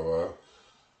Thief, so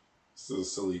this is a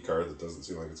silly card that doesn't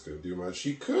seem like it's going to do much.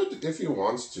 He could, if he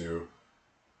wants to,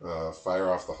 fire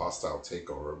off the Hostile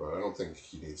Takeover, but I don't think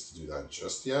he needs to do that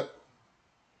just yet.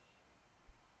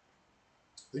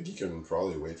 I think he can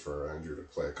probably wait for Andrew to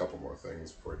play a couple more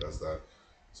things before he does that.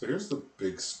 So here's the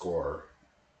Big Score.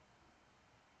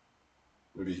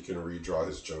 Maybe he can redraw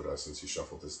his Joda since he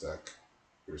shuffled his deck.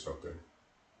 Here's hoping.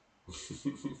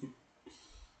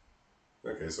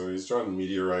 Okay, so he's drawn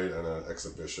Meteorite and an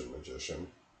Exhibition Magician.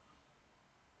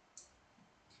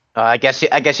 I guess you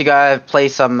gotta play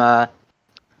some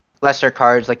lesser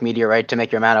cards like Meteorite to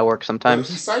make your mana work sometimes.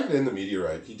 He sided in the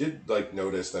Meteorite. He did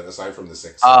notice that aside from the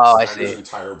 6/6, Andrew's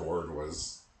entire board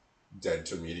was dead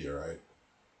to Meteorite.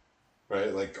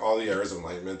 Right, like all the Eras of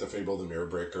Enlightenment, the Fable, the Mirror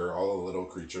Breaker, all the little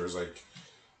creatures. Like,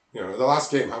 the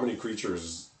last game, how many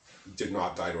creatures did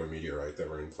not die to a Meteorite that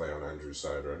were in play on Andrew's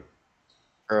side, right?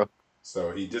 True.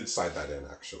 So he did side that in,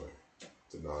 actually.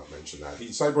 Did not mention that. He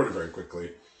sideboarded very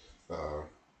quickly,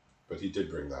 but he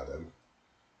did bring that in.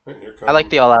 Right, here I like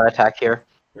the all-out attack here.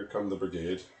 Here come the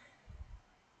Brigade.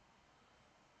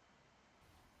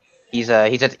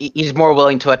 He's more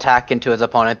willing to attack into his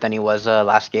opponent than he was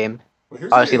last game. Well,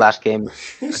 obviously, last game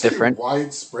was different.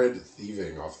 Widespread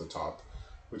Thieving off the top,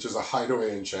 which is a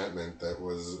hideaway enchantment that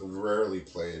was rarely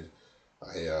played.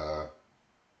 I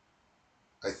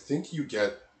think you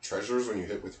get treasures when you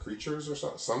hit with creatures or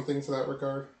something to that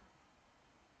regard.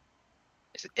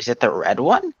 Is it the red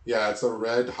one? Yeah, it's a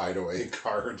red hideaway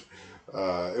card.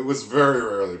 It was very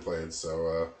rarely played,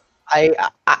 so I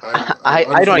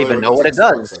don't even know what it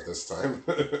does at this time.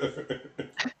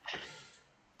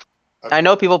 I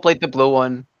know people played the blue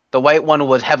one. The white one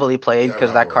was heavily played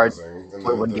because that card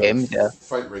would win games. Yeah,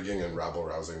 Fight Rigging and Rabble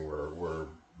Rousing were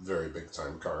very big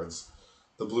time cards.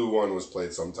 The blue one was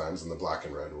played sometimes, and the black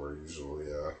and red were usually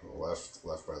left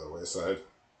by the wayside.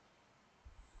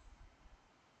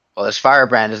 Well, this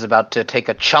Firebrand is about to take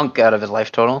a chunk out of his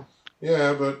life total.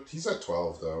 Yeah, but he's at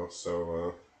 12 though,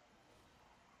 so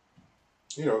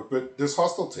But this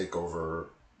hostile takeover,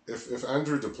 if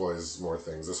Andrew deploys more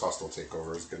things, this hostile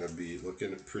takeover is going to be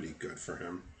looking pretty good for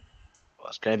him. Well,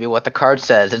 it's going to be what the card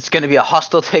says. It's going to be a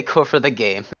hostile takeover for the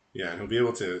game. Yeah, and he'll be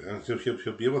able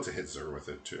to hit Zur with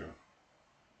it too.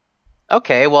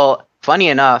 Okay, well, funny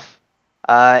enough,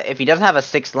 if he doesn't have a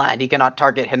 6th land, he cannot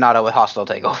target Hinata with hostile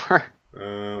takeover.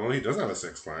 Well, he does have a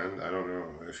 6th land. I don't know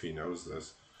if he knows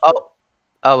this.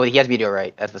 Oh, he has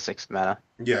Meteorite as the 6th mana.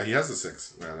 Yeah, he has a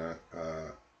 6th mana.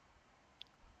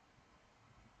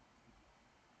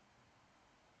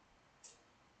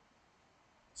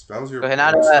 Spells your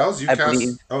Hinata, spells you I cast.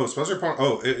 believe. Oh, spells your opponent.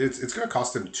 Oh, it's going to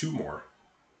cost him 2 more.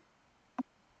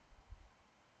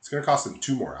 It's going to cost him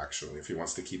 2 more actually if he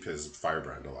wants to keep his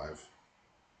Firebrand alive.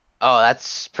 Oh,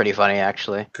 that's pretty funny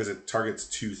actually. Because it targets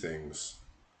 2 things.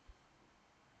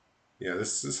 Yeah,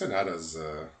 this Hinata's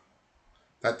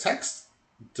that text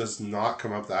does not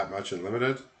come up that much in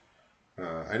limited.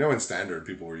 I know in standard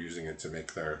people were using it to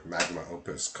make their Magma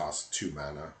Opus cost 2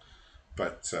 mana,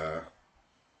 but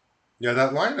yeah,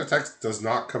 that line of text does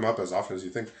not come up as often as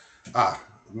you think.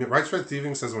 Widespread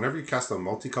Thieving says whenever you cast a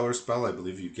multicolor spell, I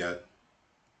believe you get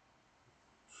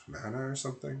mana or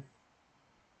something.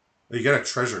 You get a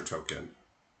treasure token.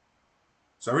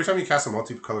 So every time you cast a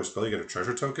multicolor spell, you get a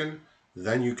treasure token.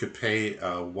 Then you could pay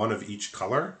 1 of each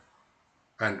color,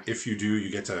 and if you do,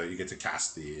 you get to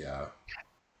cast the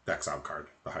exile card,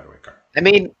 the hideaway card. I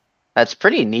mean, that's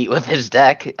pretty neat with his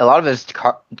deck. A lot of his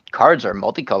cards are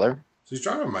multicolor. So he's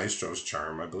drawing a Maestro's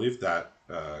Charm. I believe that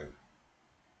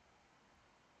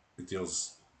it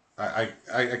deals. I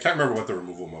can't remember what the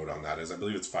removal mode on that is. I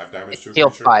believe it's 5 damage to a Deal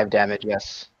creature. 5 damage,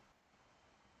 yes.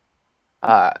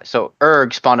 So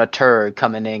Urg spawned a Turd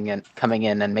coming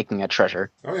in and making a treasure.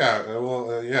 Oh yeah,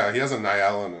 well yeah, he has a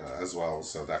Nyalan as well,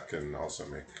 so that can also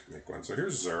make one. So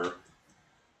here's Zur.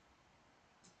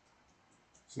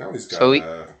 So now he's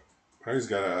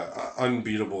got a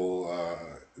unbeatable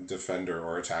defender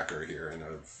or attacker here in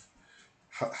a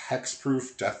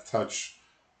hexproof death touch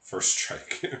first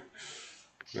strike.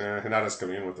 Hinata's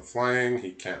coming in with the flying.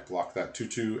 He can't block that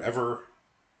 2/2 ever.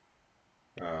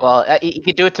 Well, he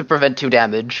could do it to prevent 2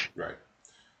 damage. Right.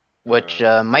 Which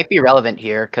might be relevant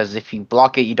here, because if you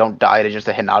block it, you don't die to just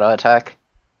a Hinata attack.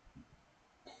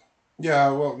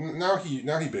 Yeah, well, now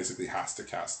he basically has to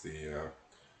cast the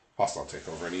hostile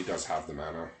takeover, and he does have the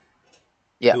mana.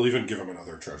 Yeah. He'll even give him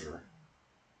another treasure.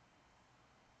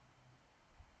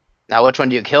 Now, which one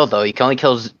do you kill, though? You can only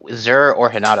kill Zur or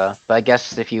Hinata. But I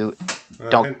guess if you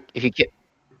don't...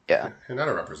 Yeah.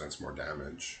 Hinata represents more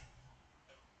damage.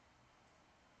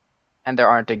 And there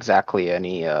aren't exactly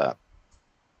any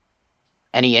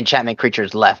enchantment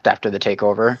creatures left after the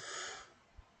takeover.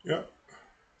 Yeah.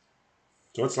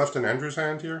 So what's left in Andrew's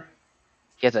hand here?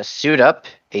 He has a Suit Up,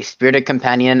 a Spirited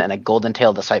Companion, and a Golden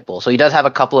Tail Disciple. So he does have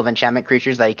a couple of enchantment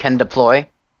creatures that he can deploy.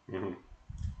 Mm-hmm.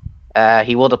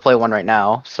 He will deploy one right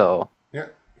now, so... Yeah,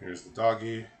 here's the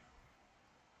doggy.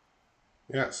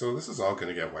 Yeah, so this is all going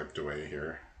to get wiped away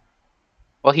here.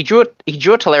 Well, he drew a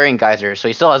Tolarian Geyser, so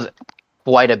he still has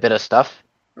quite a bit of stuff.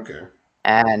 Okay.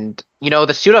 And,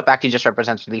 the Suit Up actually just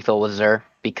represents lethal with Zur,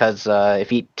 because if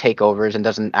he takeovers and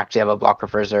doesn't actually have a blocker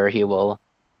for Zur, he will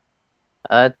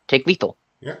take lethal.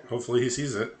 Yeah, hopefully he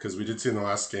sees it, because we did see in the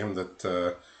last game that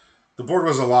the board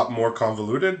was a lot more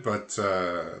convoluted, but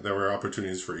there were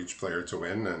opportunities for each player to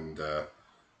win, and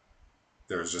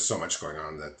there was just so much going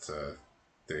on that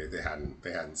they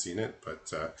hadn't seen it.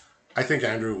 But I think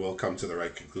Andrew will come to the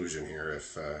right conclusion here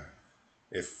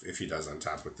if he does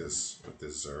untap with this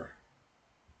Zur.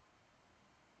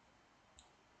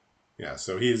 Yeah,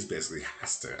 so he basically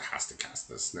has to cast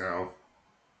this now.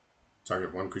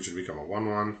 Target 1 creature to become a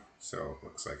 1/1, so it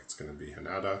looks like it's going to be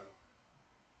Hinata.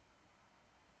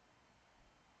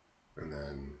 And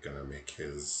then going to make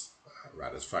his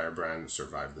Rada's Firebrand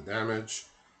survive the damage.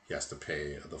 He has to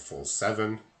pay the full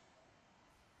 7.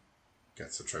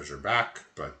 Gets the treasure back,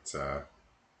 but does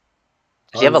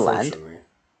he have a land?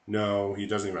 No, he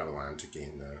doesn't even have a land to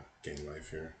gain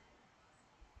life here.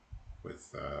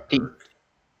 With Urg.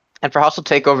 And for hostile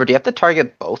takeover, do you have to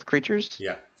target both creatures?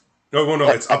 Yeah. No,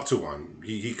 it's up to 1.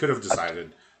 He could have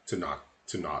decided to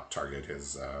not target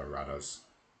his Radas.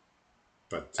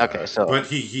 But okay, but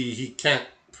he can't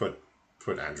put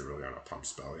Andrew really on a pump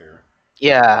spell here.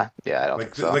 Yeah, I don't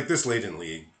think so. Like this late in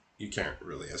league, you can't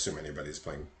really assume anybody's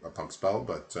playing a pump spell,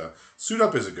 but Suit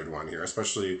Up is a good one here,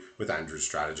 especially with Andrew's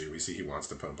strategy. We see he wants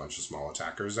to put a bunch of small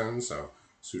attackers in, so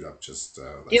Suit up just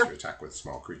lets Yeah. you attack with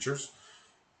small creatures.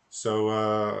 So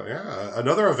yeah,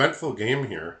 another eventful game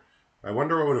here. I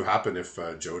wonder what would have happened if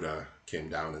Joda came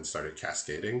down and started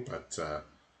cascading, but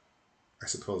I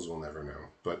suppose we'll never know.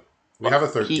 But we Well, have a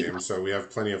third he game, so we have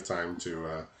plenty of time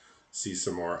to see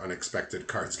some more unexpected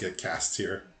cards get cast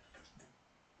here.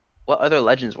 what other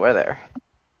legends were there?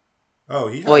 Oh,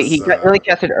 he Well, has he only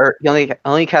casted he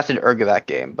only casted Urga that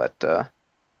game, but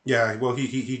yeah. Well,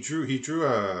 he drew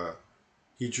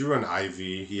an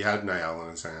Ivy. He had Niall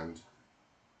in his hand.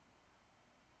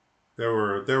 There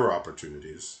were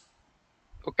opportunities.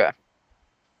 okay.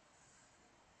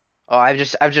 Oh, I've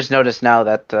just noticed now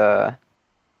that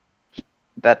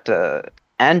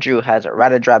Andrew has a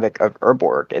Ratadrabic of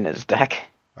Urborg in his deck.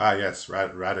 Ah, yes,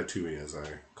 Ratatouille, as I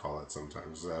call it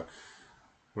sometimes.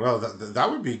 Well, that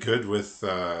would be good with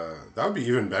that would be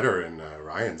even better in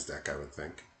Ryan's deck, I would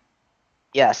think.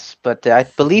 Yes, but I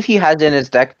believe he has it in his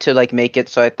deck to like make it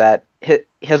so that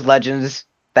his legends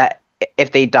that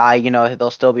if they die, they'll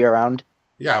still be around.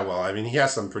 Yeah, well, I mean, he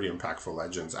has some pretty impactful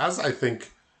legends, as I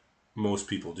think most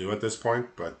people do at this point.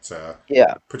 But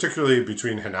Yeah. particularly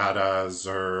between Hinata,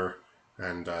 Zur,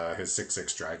 and his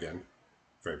 6/6 dragon,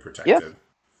 very Yeah. protected.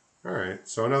 All right,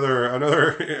 so another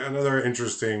another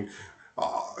interesting.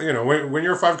 When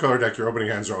you're a 5 color deck, your opening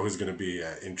hands are always going to be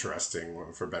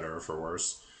interesting, for better or for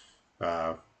worse.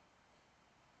 Uh,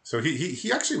 so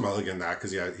he actually mulliganed that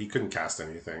because he couldn't cast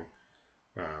anything.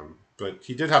 But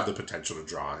he did have the potential to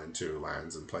draw into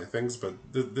lands and play things. But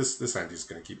this hand he's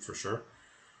going to keep for sure.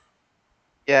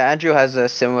 Yeah, Andrew has a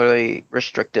similarly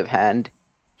restrictive hand.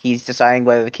 He's deciding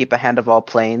whether to keep a hand of all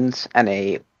planes and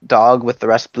a dog with the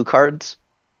rest blue cards.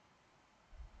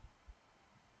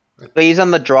 But he's on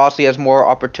the draw, so he has more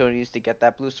opportunities to get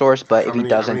that blue source. But How if he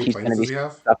many how doesn't, many he's planes going to does be he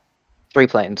have? stuck 3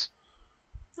 planes.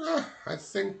 I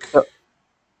think So,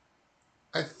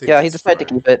 yeah, he it's decided to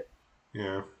fine. keep it.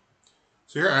 Yeah.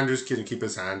 So here Andrew's going to keep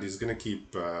his hand. He's going to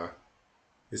keep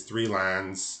his 3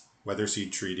 lands, Weather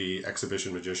Seed Treaty,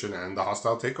 Exhibition Magician, and the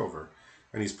Hostile Takeover.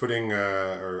 And he's putting,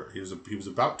 or he was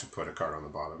about to put a card on the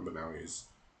bottom, but now he's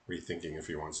rethinking if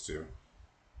he wants to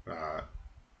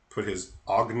put his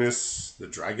Ognis, the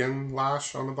Dragon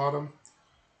Lash, on the bottom,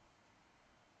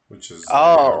 which is a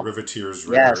Oh, Riveteer's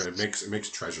rare. yes. It makes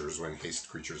treasures when haste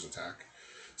creatures attack.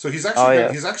 So Oh,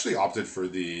 yeah. he's actually opted for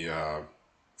the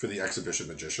Exhibition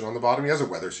Magician on the bottom. He has a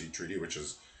Weather Seed Treaty, which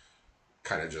is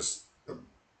kind of just a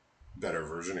better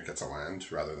version. It gets a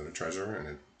land rather than a treasure, and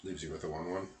it leaves you with a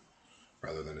 1/1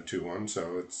 rather than a 2/1.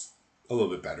 So it's a little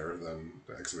bit better than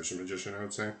the Exhibition Magician, I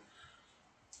would say.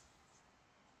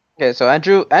 Okay, so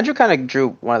Andrew kind of drew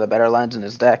one of the better lines in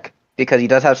his deck because he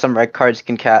does have some red cards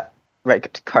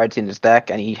in his deck,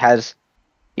 and he has,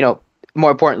 more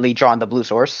importantly, drawn the blue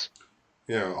source.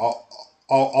 Yeah,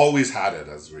 always had it,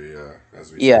 as we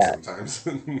say Yeah, sometimes.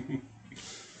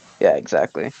 yeah,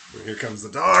 exactly. Here comes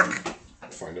the dog.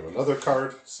 Find him another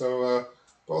card. So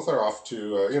both are off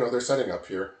to they're setting up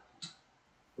here.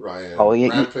 Oh, Ryan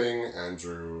ramping,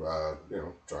 Andrew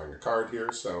drawing a card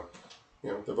here. So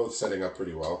they're both setting up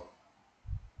pretty well.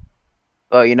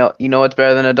 oh, you know what's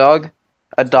better than a dog?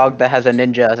 A Tell me. dog that has a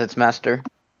ninja as its master.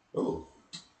 Oh,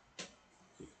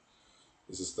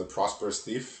 is this the Prosperous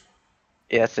Thief?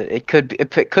 Yes, it could be.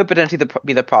 It could potentially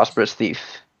be the prosperous thief.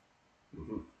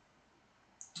 Mm-hmm.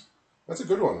 That's a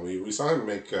good one. We saw him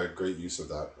make great use of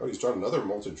that. Oh, he's drawn another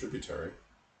Molten Tributary.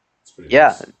 It's pretty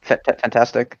Yeah, nice.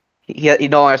 fantastic. He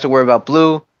no longer has to worry about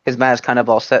blue. His mana is kind of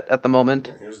all set at the moment.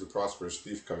 Yeah, here's the Prosperous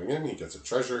Thief coming in. He gets a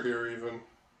treasure here even.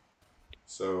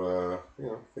 So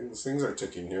things are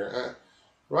ticking here.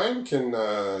 Ryan can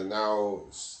now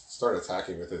start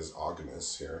attacking with his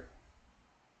Ognis here,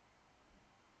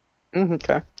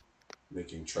 Okay.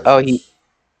 making Oh, treasures.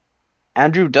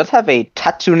 Andrew does have a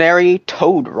Tatsunari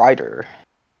Toad Rider.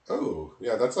 Oh,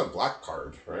 yeah, that's a black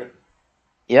card, right?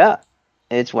 Yeah,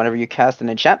 it's whenever you cast an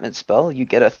enchantment spell, you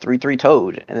get a 3/3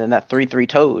 Toad, and then that 3/3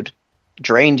 Toad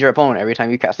drains your opponent every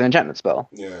time you cast an enchantment spell.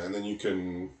 Yeah, and then you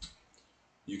can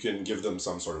give them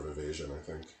some sort of evasion, I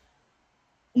think.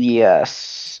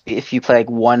 Yes, if you play like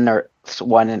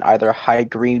one in either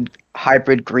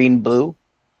hybrid green blue.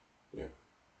 Yeah.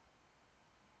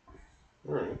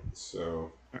 All right.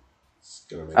 So it's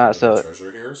gonna make another So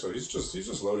treasure here. So he's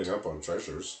just loading up on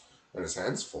treasures, and his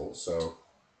hand's full. So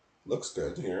looks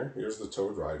good here. Here's the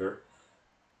Toad Rider.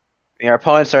 your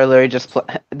opponents are literally just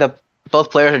the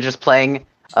both players are just playing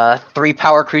 3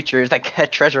 power creatures that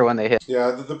get treasure when they hit.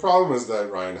 Yeah, the problem is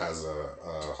that Ryan has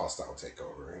a hostile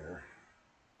takeover here,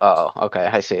 Oh, okay,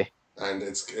 I see. and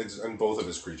and both of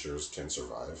his creatures can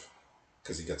survive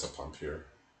because he gets a pump here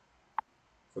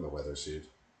for the Weather Seed.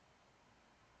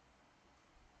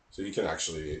 So you can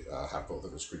actually have both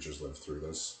of his creatures live through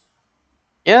this.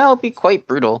 Yeah, it'll be quite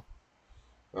brutal.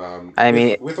 I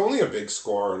mean, With only a big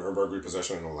score, an Urborg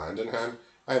repossession, and a land in hand,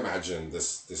 I imagine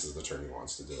this is the turn he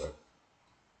wants to do it.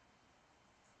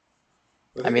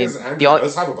 The I thing mean, is, Andrew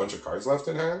does have a bunch of cards left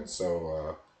in hand,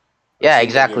 so I yeah,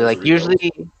 assume he'll be exactly. able to Like rebuild.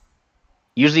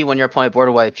 usually when your opponent board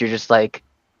wipes, you're just like,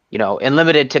 in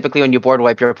limited. Typically, when you board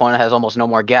wipe, your opponent has almost no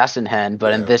more gas in hand.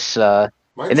 But Yeah, in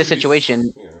mind this you,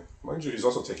 situation, he's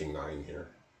also taking 9 here.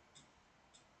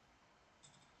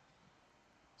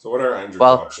 So what are Andrew's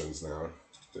well, options now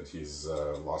that he's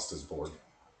lost his board?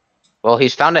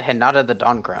 he's found a Hinata the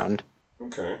Dawn Ground,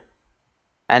 Okay.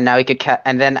 and now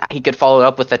and then he could follow it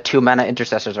up with a 2 mana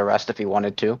Intercessor's Arrest if he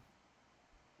wanted to.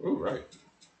 Oh, right.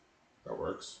 That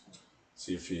works.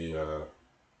 See if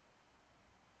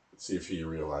he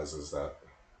realizes that,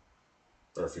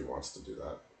 or if he wants to do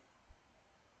that.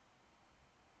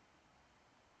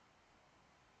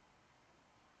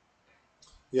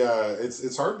 Yeah,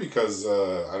 it's hard because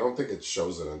I don't think it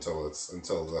shows it until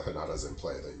the Hanada's in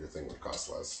play that your thing would cost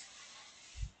less.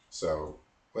 So,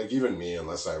 like even me,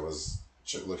 unless I was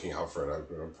looking out for it, I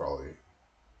would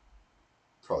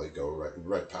probably go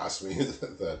right past me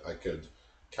that I could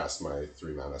cast my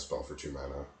 3 mana spell for 2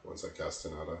 mana once I cast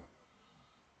Hanada.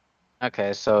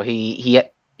 Okay, so he's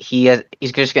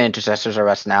just gonna Intercessor's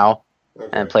Arrest now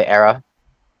and Okay, play Era.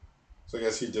 so I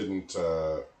guess he didn't.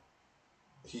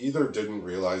 He either didn't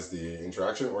realize the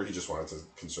interaction or he just wanted to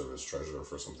conserve his treasure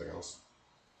for something else.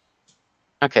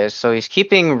 Okay, so he's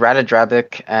keeping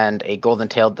Ratadrabik and a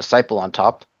Golden-tailed Disciple on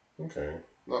top. Okay,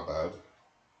 not bad.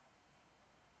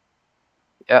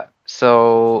 Yeah,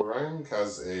 So so Ryan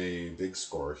has a big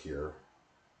score here.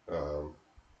 Um,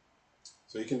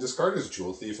 so he can discard his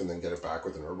Jewel Thief and then get it back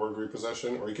with an Urborg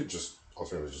repossession, or he could just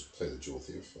alternatively just play the Jewel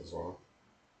Thief as well.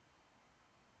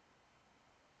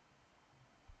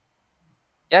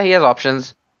 yeah, he has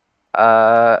options.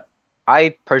 Uh,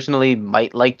 I personally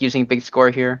might like using big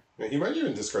score here. Yeah, he might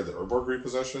even discard the Urborg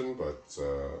repossession, but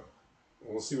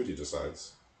we'll see what he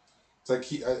decides. It's like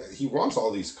he wants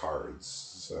all these cards,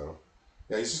 so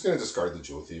yeah, he's just gonna discard the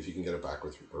Jewel Thief. He can get it back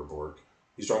with Urborg.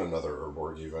 He's drawn another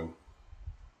Urborg even.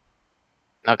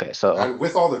 Okay, so And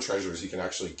with all the treasures, he can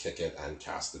actually kick it and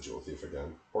cast the Jewel Thief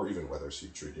again, or even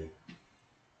Weatherseed Treaty.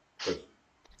 But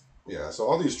yeah, so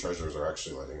all these treasures are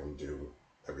actually letting him do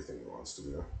everything he wants to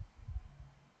do.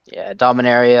 yeah,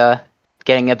 Dominaria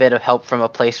getting a bit of help from a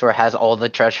place where it has all the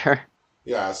treasure.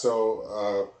 Yeah, so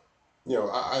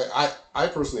I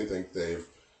personally think they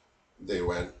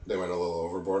went a little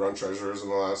overboard on treasures in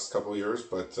the last couple of years,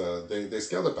 but they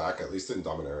scaled it back. At least in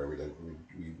Dominaria,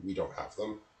 we don't have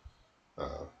them.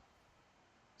 Uh,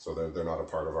 so they're not a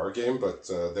part of our game, but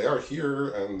they are here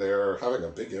and they're having a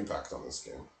big impact on this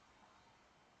game.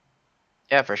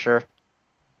 Yeah, for sure.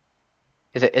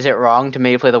 Is it wrong to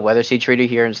maybe play the Weatherseed Treaty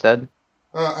here instead?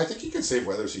 I think you could save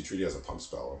Weatherseed Treaty as a pump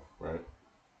spell, right?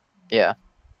 Yeah,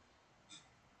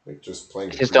 I think just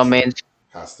playing the his creature domain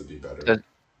has to be better. the,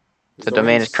 His the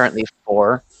domain is domain's currently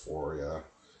 4. 4, yeah.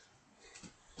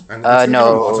 And it's going to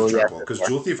give him lots of No, yes, trample, it's because 4.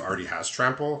 Jewel Thief already has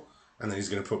trample, and then he's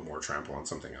going to put more trample on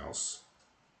something else.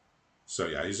 So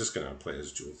yeah, he's just going to play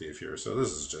his Jewel Thief here. So this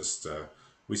is just,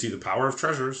 we see the power of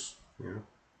treasures. Yeah.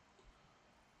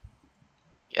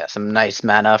 Yeah, some nice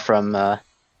mana from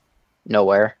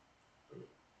nowhere.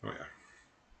 Oh yeah.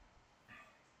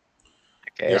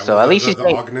 Okay, Yeah, so well, at the, least the, he's the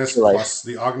getting August 2 life.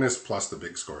 plus the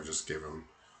big score just gave him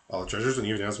all the treasures, and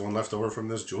he even has one left over from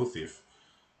this Jewel Thief.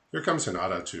 Here comes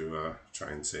Hinata to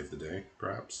try and save the day,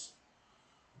 perhaps.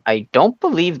 I don't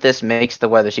believe this makes the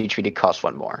Weatherseed Treaty cost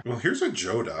 1 more. Well, here's a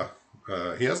Joda.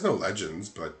 He has no legends,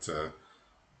 but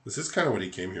this is kind of what he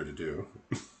came here to do.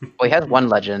 Well, he has 1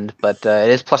 legend, but it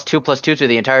is +2/+2 to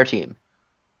the entire team.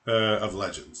 Of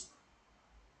legends.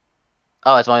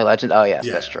 Oh, it's only legend. Oh, yes,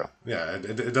 that's Yeah, true. yeah.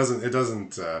 It doesn't.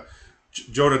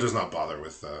 Joda does not bother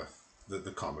with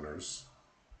the commoners.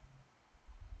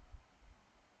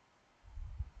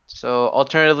 So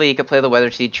alternatively, you could play the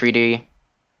Weatherseed Treaty.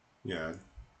 Yeah,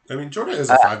 I mean Joda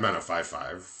is a Uh, 5 mana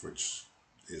 5/5, which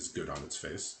is good on its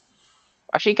face.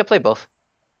 Actually, you could play both. You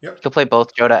Yep, could play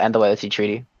both Joda and the Weatherseed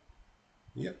Treaty.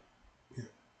 yep, yep.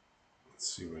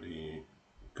 Let's see what he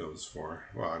goes for.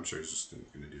 Well, I'm sure he's just going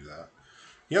to do that.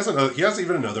 He has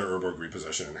even another Urborg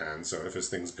repossession in hand, so if his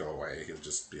things go away, he'll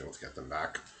just be able to get them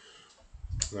back.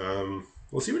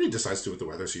 We'll see what he decides to do with the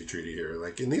Weatherseed Treaty here.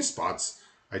 Like in these spots,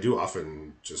 I do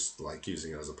often just like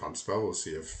using it as a pump spell. We'll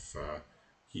see if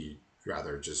he'd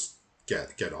rather just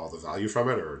get all the value from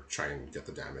it or try and get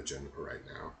the damage in right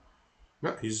now.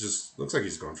 No, he's just looks like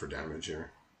he's going for damage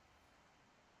here.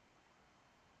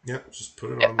 Yeah, just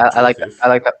put it Yeah, on the I Jewel like that. Thief. I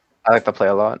like that. I like to play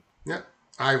a lot. Yeah,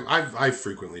 I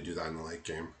frequently do that in the late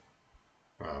game.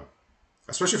 Uh,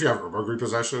 Especially if you have Urborg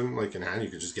repossession like in hand, you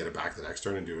could just get it back the next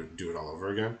turn and do it all over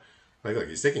again. Like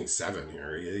he's taking 7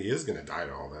 here. He is going to die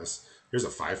to all this. Here's a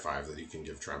 5/5 that he can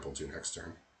give trample to next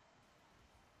turn.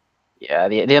 Yeah,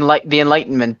 the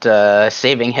enlightenment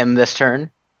saving him this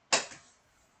turn.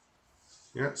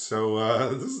 Yeah,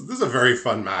 so this is a very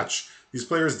fun match. These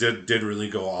players did really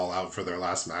go all out for their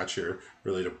last match here,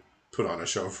 really to put on a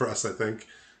show for us. I think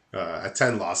at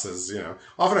 10 losses,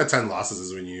 often at 10 losses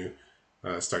is when you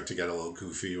start to get a little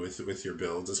goofy with your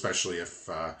builds, especially if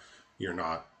you're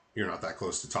not you're not that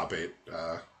close to top 8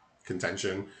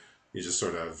 contention. You just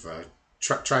sort of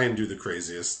try and do the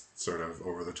craziest sort of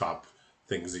over the top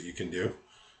things that you can do,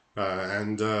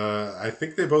 and I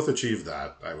think they both achieved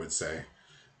that. I would say,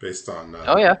 based on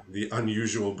Oh yeah. the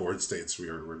unusual board states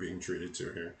we're being treated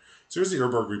to here. So here's the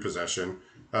Urborg repossession.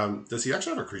 Does he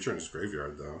actually have a creature in his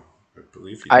graveyard, though? I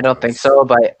believe he I don't think does. so,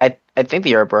 but I think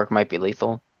the Urborg might be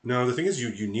lethal. No, the thing is,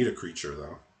 you need a creature,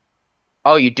 though.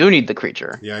 Oh, you do need the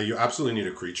creature. Yeah, you absolutely need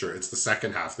a creature. It's the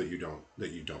second half that you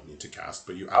don't need to cast,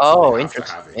 but you absolutely Oh, have to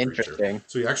have a creature. interesting.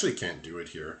 So you actually can't do it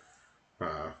here.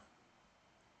 Uh,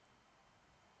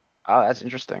 Oh, that's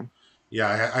interesting.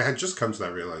 yeah, I had just come to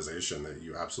that realization that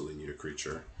you absolutely need a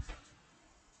creature.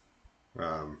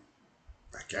 Um,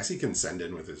 I guess he can send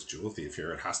in with his Jewel Thief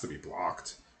here. It has to be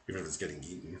blocked, even if it's getting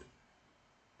eaten.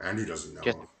 Andrew doesn't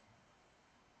Just know.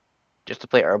 just to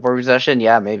play Urborg possession,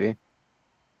 yeah, maybe.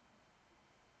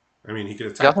 I mean, he could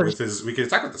You attack also with just his. We could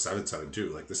attack with the 7/7 too.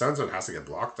 Like the 7/7 has to get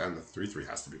blocked, and the 3/3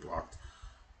 has to be blocked.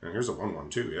 And here's a 1/1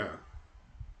 too. Yeah.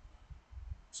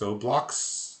 So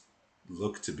blocks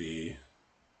look to be.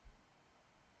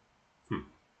 Hmm.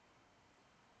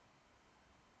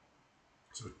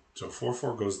 So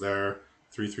 4/4 goes there.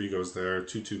 3/3 goes there.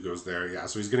 2/2 goes there. Yeah.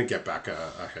 So he's gonna get back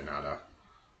a Hinata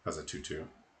as a 2/2,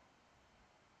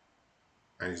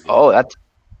 and he's gonna. oh, that's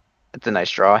a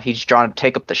nice draw. He's drawn to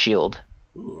take up the shield.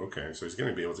 Ooh. Okay. So he's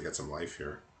gonna be able to get some life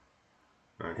here.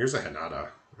 Here's a Hinata,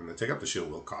 and the take up the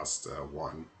shield will cost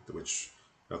 1, which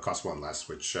it'll cost 1 less,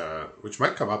 which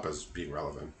might come up as being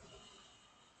relevant.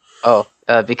 Oh,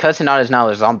 because Hinata is now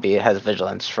a zombie, it has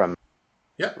vigilance from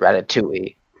Yeah,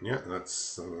 Ratatouille. yeah,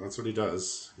 that's what he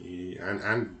does. He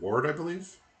and ward, I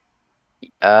believe.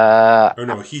 Uh, Oh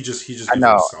no, he just I gives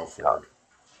know. himself ward.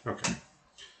 Okay,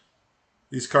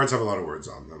 these cards have a lot of words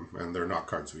on them, and they're not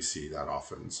cards we see that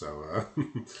often. So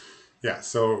yeah,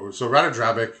 so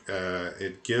Ratadrabic,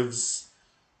 it gives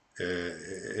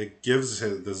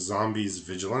the zombies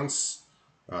vigilance.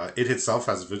 It itself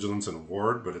has vigilance and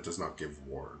ward, but it does not give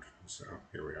ward. So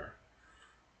here we are.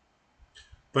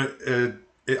 But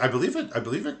I believe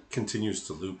it continues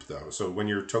to loop though. So when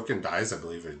your token dies, I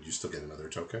believe you still get another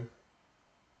token.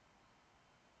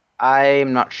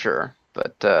 I'm not sure,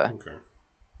 but Okay.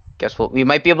 guess we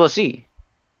might be able to see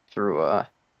through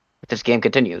if this game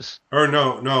continues. Or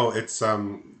no, it's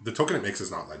the token it makes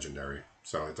is not legendary,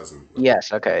 so it doesn't.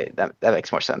 Yes, okay, that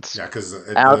makes more sense. Yeah, because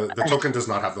I don't, the token does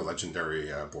not have the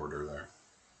legendary border there.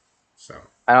 So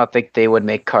I don't think they would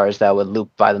make cars that would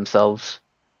loop by themselves.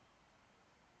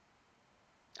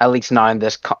 At least not in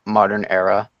this modern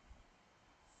era.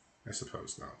 I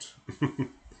suppose not.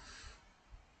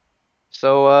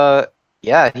 So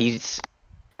yeah,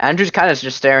 Andrew's kind of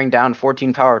just staring down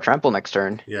 14 power trample next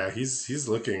turn. Yeah, he's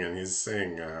looking and he's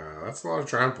saying, "That's a lot of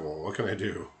trample. What can I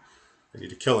do? I need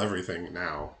to kill everything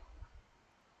now.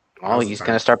 Oh, Now's the he's time."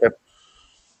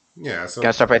 Yeah, gonna so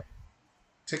start by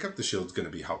take up the shield's going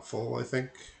to be helpful. I think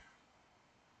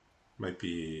might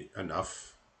be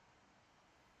enough.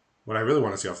 What I really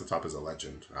want to see off the top is a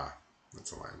legend.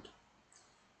 That's a land.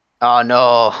 Oh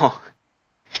no.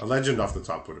 A legend off the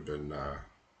top would have been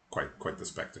quite the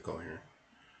spectacle here.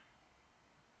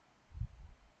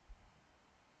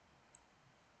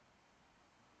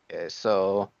 Okay,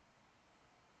 so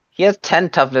he has 10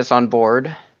 toughness on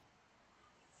board,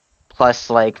 plus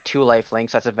like 2 life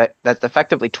links. That's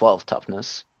effectively 12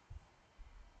 toughness.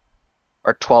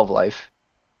 Or 12 life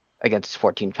against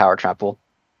 14 power trample.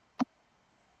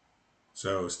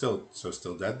 So still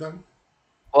dead then.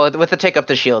 Well, with the take up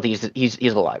the shield, he's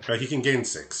alive. He can gain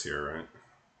 6 here, right?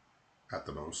 At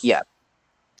the Yeah.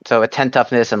 most. So at 10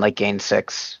 toughness and like gain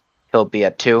 6, he'll be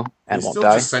at 2 and He's won't still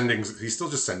die. just sending. He's still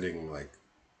just sending like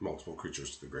multiple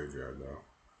creatures to the graveyard though,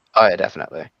 Oh yeah,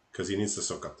 definitely. because he needs to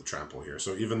soak up the trample here.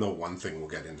 So even though one thing will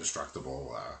get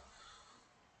indestructible,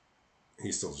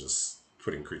 he's still just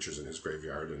putting creatures in his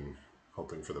graveyard and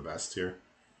hoping for the best here.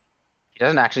 He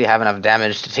doesn't actually have enough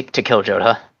damage to kill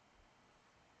Joda.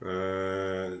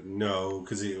 No,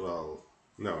 because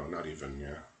no, not even.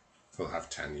 Yeah, he'll have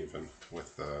 10 even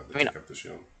with the I mean, take up the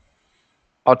shield.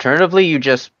 Alternatively, you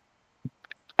just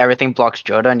everything blocks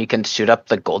Joda, and you can suit up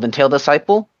the Golden Tail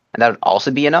Disciple, and that would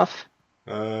also be enough.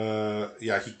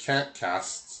 Yeah, he can't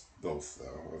cast both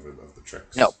though of the No,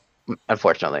 tricks.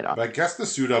 unfortunately not. But I guess the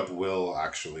suit up will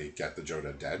actually get the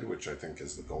Joda dead, which I think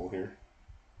is the goal here.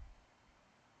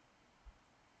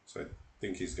 So I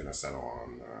think he's gonna settle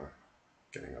on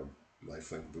getting a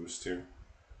lifelink boost here.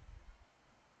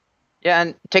 Yeah,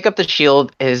 and take up the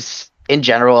shield is in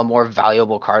general a more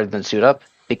valuable card than suit up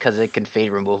because it can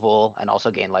fade removal and also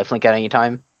gain lifelink at any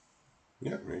time.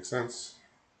 Yeah, makes sense.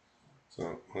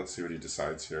 So let's see what he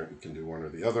decides here. He can do one or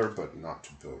the other, but not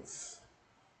both.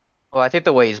 Well, I think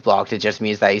the way he's blocked, it just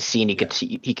means that he's seen Yeah.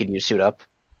 he could use suit up.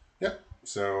 Yeah.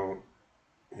 So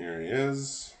here he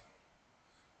is.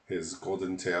 His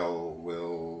golden tail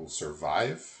will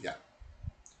survive. Yeah.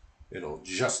 It'll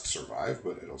just survive,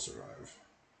 but it'll survive.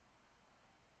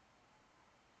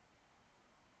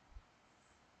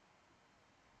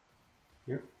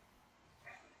 Yeah.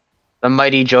 The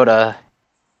mighty Joda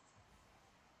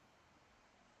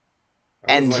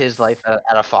I would have ends his liked. life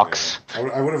at a Yeah. fox.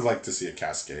 I would have liked to see a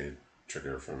cascade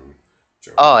trigger from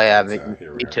Oh Joda, yeah, but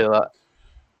here we me are. too.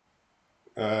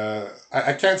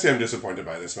 I can't say I'm disappointed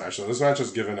by this match. So this match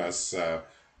has given us,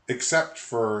 except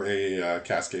for a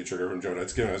cascade trigger from Joda,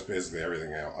 it's given us basically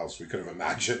everything else we could have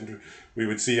imagined we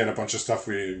would see, and a bunch of stuff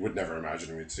we would never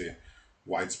imagine we'd see.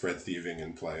 Widespread thieving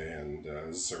in play,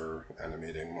 and Zur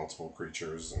animating multiple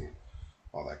creatures, and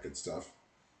all that good stuff.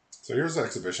 So here's the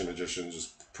Exhibition Edition,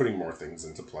 just putting more things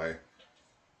into play.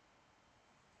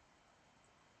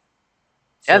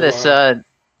 Yeah, So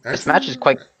this match is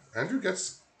quite. Andrew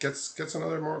gets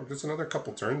another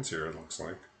couple turns here. It looks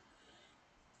like.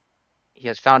 He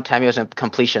has found Tamio's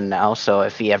completion now, so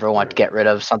if he ever wants to Yeah. get rid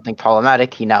of something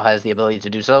problematic, he now has the ability to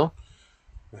do so.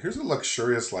 Here's a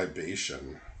luxurious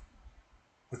libation.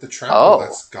 With the trample, Oh,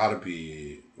 that's gotta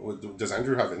be. Does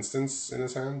Andrew have instance in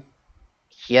his hand?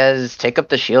 he has take up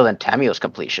the shield and Tamio's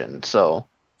completion, so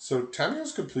So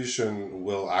Tamio's completion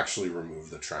will actually remove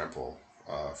the trample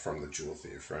from the Jewel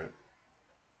Thief, right?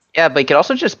 yeah, but he could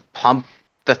also just pump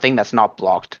the thing that's not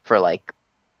blocked for like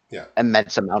Yeah.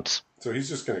 immense amounts. So he's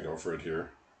just gonna go for it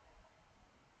here.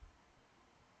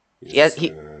 He's Yeah, just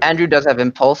gonna. Andrew does have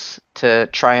impulse to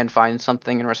try and find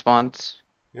something in response.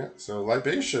 Yeah. So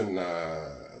libation.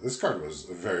 This card was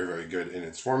very very good in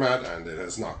its format, and it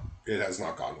has not. It has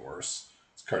not gotten worse.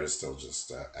 This card is still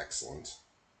just excellent.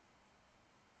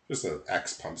 Just an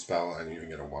X pump spell, and you can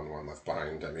get a 1/1 left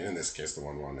behind. I mean, in this case, the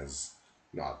 1/1 is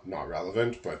not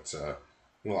relevant, but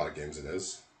in a lot of games it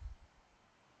is.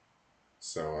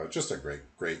 So just a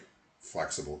great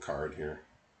flexible card here,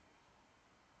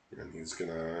 and he's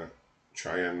gonna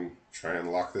try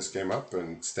and lock this game up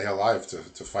and stay alive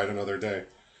to fight another day.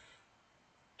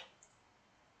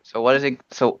 So what is it?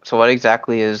 So what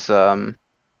exactly is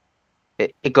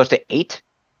it goes to 8?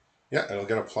 Yeah, it'll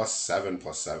get a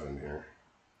 +7/+7 here.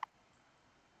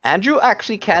 Andrew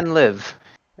actually can live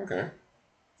Okay.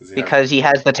 Does he have? because he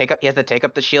has the take up. He has to take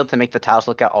up the shield to make the Taos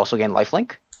Lookout also gain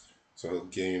lifelink. So he'll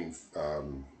gain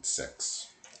 6.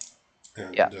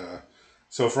 And Yeah.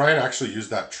 so if Ryan actually used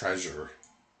that treasure,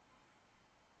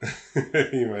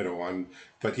 he might have won.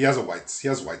 But he has white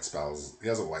spells. He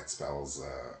has a white spells.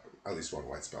 At least one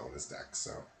white spell in his deck.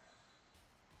 So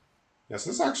yes,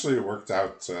 this actually worked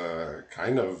out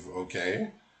kind of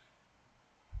okay.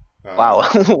 Wow,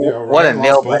 what a Ryan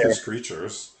nail lost both biter. his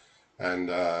creatures,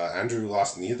 and Andrew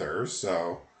lost neither.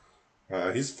 So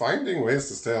he's finding ways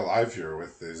to stay alive here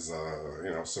with his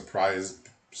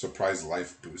surprise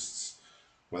life boosts.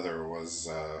 Whether it was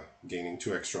gaining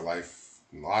 2 extra life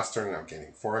in the last turn, now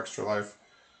gaining 4 extra life,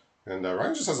 and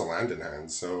Ryan just has a land in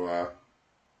hand. So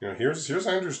here's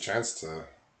Andrew's chance to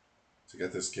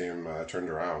get this game turned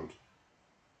around.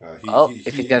 Well,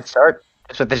 if he's gonna start,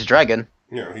 it's with this dragon.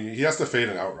 He has to fade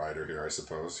an outrider here, I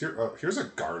suppose. Here's a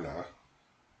Garna,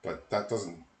 but that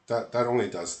only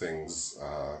does things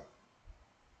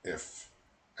if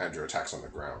Andrew attacks on the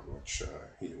ground, which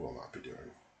he will not be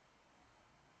doing.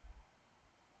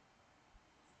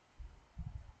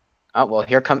 Oh well,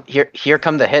 here come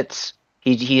the hits.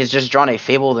 He has just drawn a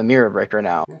Fable the Mirror Breaker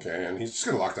now. Okay, and he's just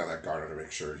gonna lock down that Garna to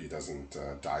make sure he doesn't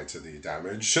die to the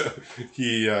damage.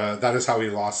 He that is how he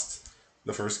lost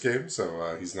the first game,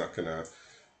 so he's not gonna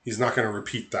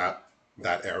repeat that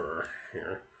error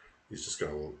here. He's just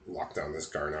gonna lock down this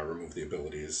Garna, remove the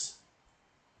abilities.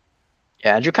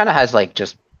 Yeah, Andrew kind of has like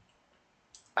just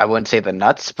I wouldn't say the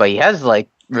nuts, but he has like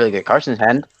really good cards in his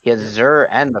hand. He has Zur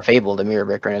and the Fable the Mirror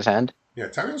Breaker in his hand. Yeah,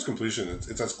 Tamio's completion,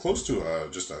 it's as close to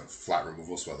just a flat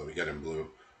removal spell that we get in blue.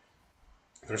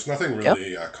 There's nothing Yep.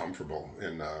 really comfortable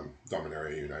in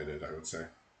Dominaria United, I would say.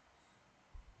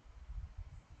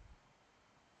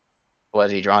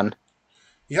 Was he drawn?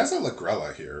 He has a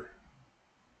Lagrella here,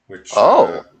 which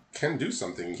Oh, can do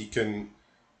something. He can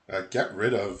get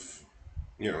rid of,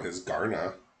 his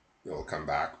Garna. It'll come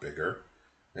back bigger,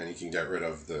 and he can get rid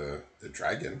of the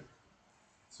dragon,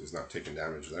 so he's not taking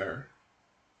damage there.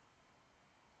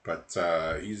 But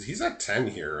he's at 10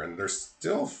 here, and there's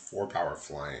still 4 power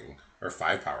flying or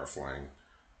 5 power flying,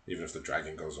 even if the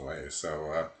dragon goes away.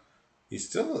 So he's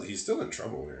still in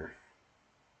trouble here.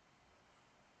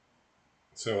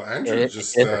 So Andrew it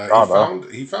just is a he draw though.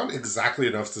 found exactly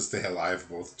enough to stay alive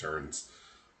both turns.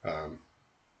 Um,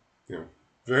 you know,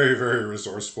 very very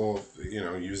resourceful.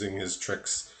 Using his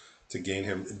tricks to gain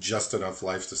him just enough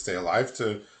life to stay alive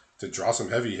to draw some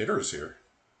heavy hitters here.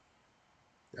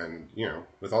 And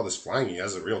with all this flying, he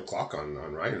has a real clock on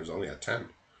Ryan, who's only at 10.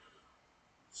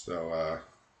 So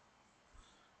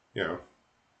you know,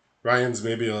 Ryan's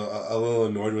maybe a little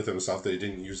annoyed with himself that he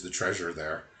didn't use the treasure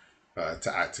there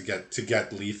to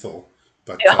get lethal.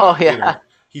 But Oh yeah.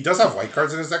 he does have white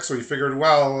cards in his deck, so he figured,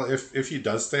 well, if he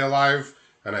does stay alive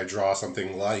and I draw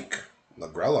something like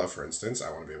Lagrella, for instance,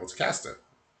 I want to be able to cast it.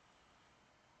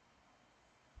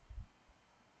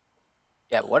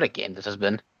 Yeah, what a game this has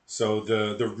been. So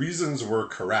the reasons were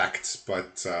correct,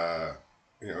 but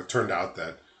it turned out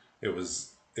that it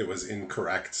was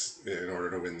incorrect in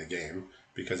order to win the game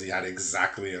because he had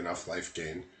exactly enough life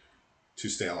gain to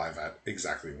stay alive at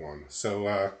exactly 1.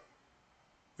 So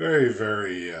very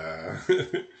very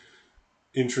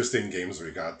interesting games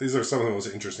we got. These are some of the most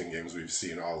interesting games we've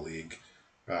seen all league.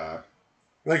 Uh,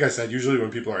 like I said, usually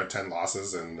when people are at 10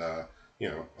 losses and a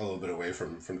little bit away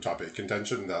from top 8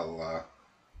 contention, they'll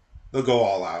go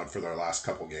all out for their last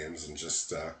couple games and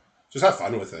just have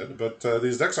fun with it. But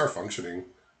these decks are functioning,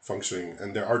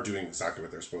 and they are doing exactly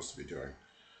what they're supposed to be doing.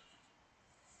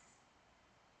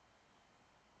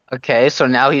 Okay, so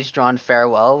now he's drawn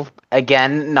farewell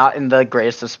again. Not in the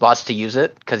greatest of spots to use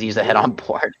it because he's ahead on No,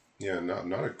 board. yeah,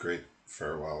 not a great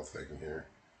farewell thing here.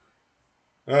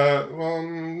 Well,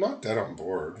 not dead on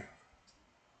board.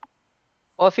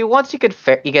 Well, if he wants, you could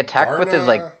attack with his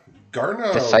like Garna,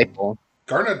 Garna, disciple.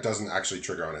 Garna doesn't actually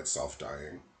trigger on itself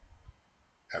dying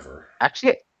ever.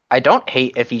 Actually, I don't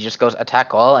hate if he just goes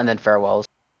attack all and then farewells.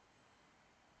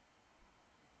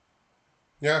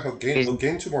 Yeah, he'll gain He's, he'll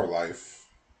gain 2 more life.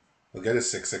 He'll get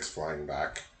his 6/6 flying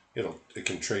back. It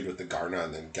can trade with the Garna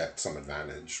and then get some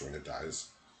advantage when it dies.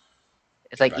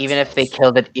 it's Get like back spells. even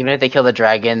if they kill the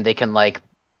dragon, they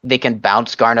can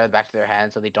bounce Garna back to their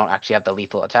hand, so they don't actually have the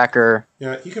lethal attacker.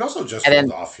 Yeah, he could also just And hold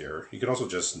then, off here. He could also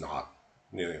just not,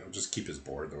 just keep his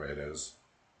board the way it is.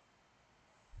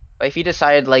 but if you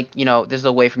decide this is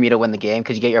a way for me to win the game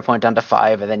because you get your opponent down to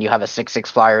 5, and then you have a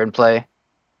 6/6 flyer in play.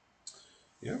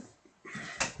 Yeah.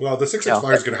 Well, the 6/6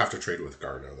 flyer is going to have to trade with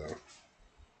Garna though.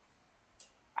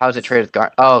 How is it traded with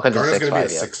Garna? Oh, because it's Garna's going to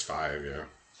be a 6/5. Yeah. 6/5. Yeah.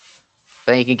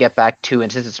 Then you can get back 2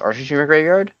 instances archers from your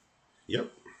graveyard.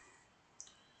 Yep.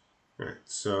 All right.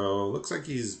 So looks like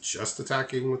he's just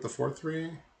attacking with the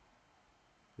 4/3.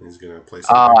 He's going to play Oh,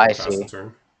 something I to pass the see.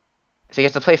 turn. So he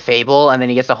gets to play Fable, and then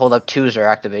he gets to hold up 2 Zer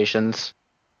activations.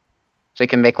 So he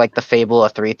can make the Fable a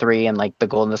 3/3, and the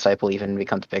Golden Disciple even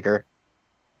becomes bigger,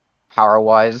 power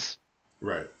wise.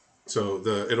 Right. So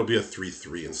it'll be a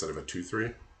 3/3 instead of a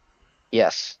 2/3.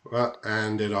 Yes.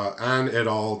 And it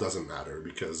all doesn't matter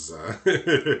because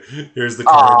here's the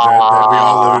card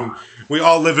that we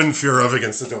all live in fear of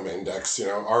against the domain decks.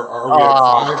 Are we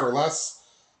at 5 or less?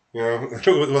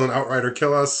 Will an outrider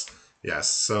kill us? Yes.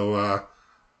 So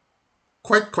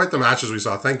quite the matches we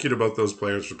saw. Thank you to both those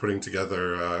players for putting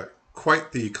together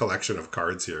quite the collection of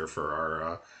cards here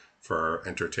for our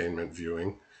entertainment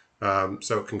viewing.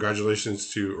 So congratulations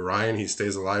to Ryan. He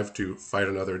stays alive to fight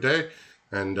another day.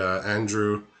 And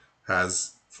Andrew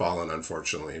has fallen,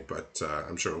 unfortunately, but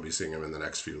I'm sure we'll be seeing him in the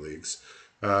next few leagues.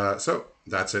 So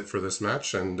that's it for this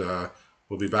match, and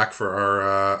we'll be back for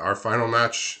our final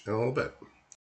match in a little bit.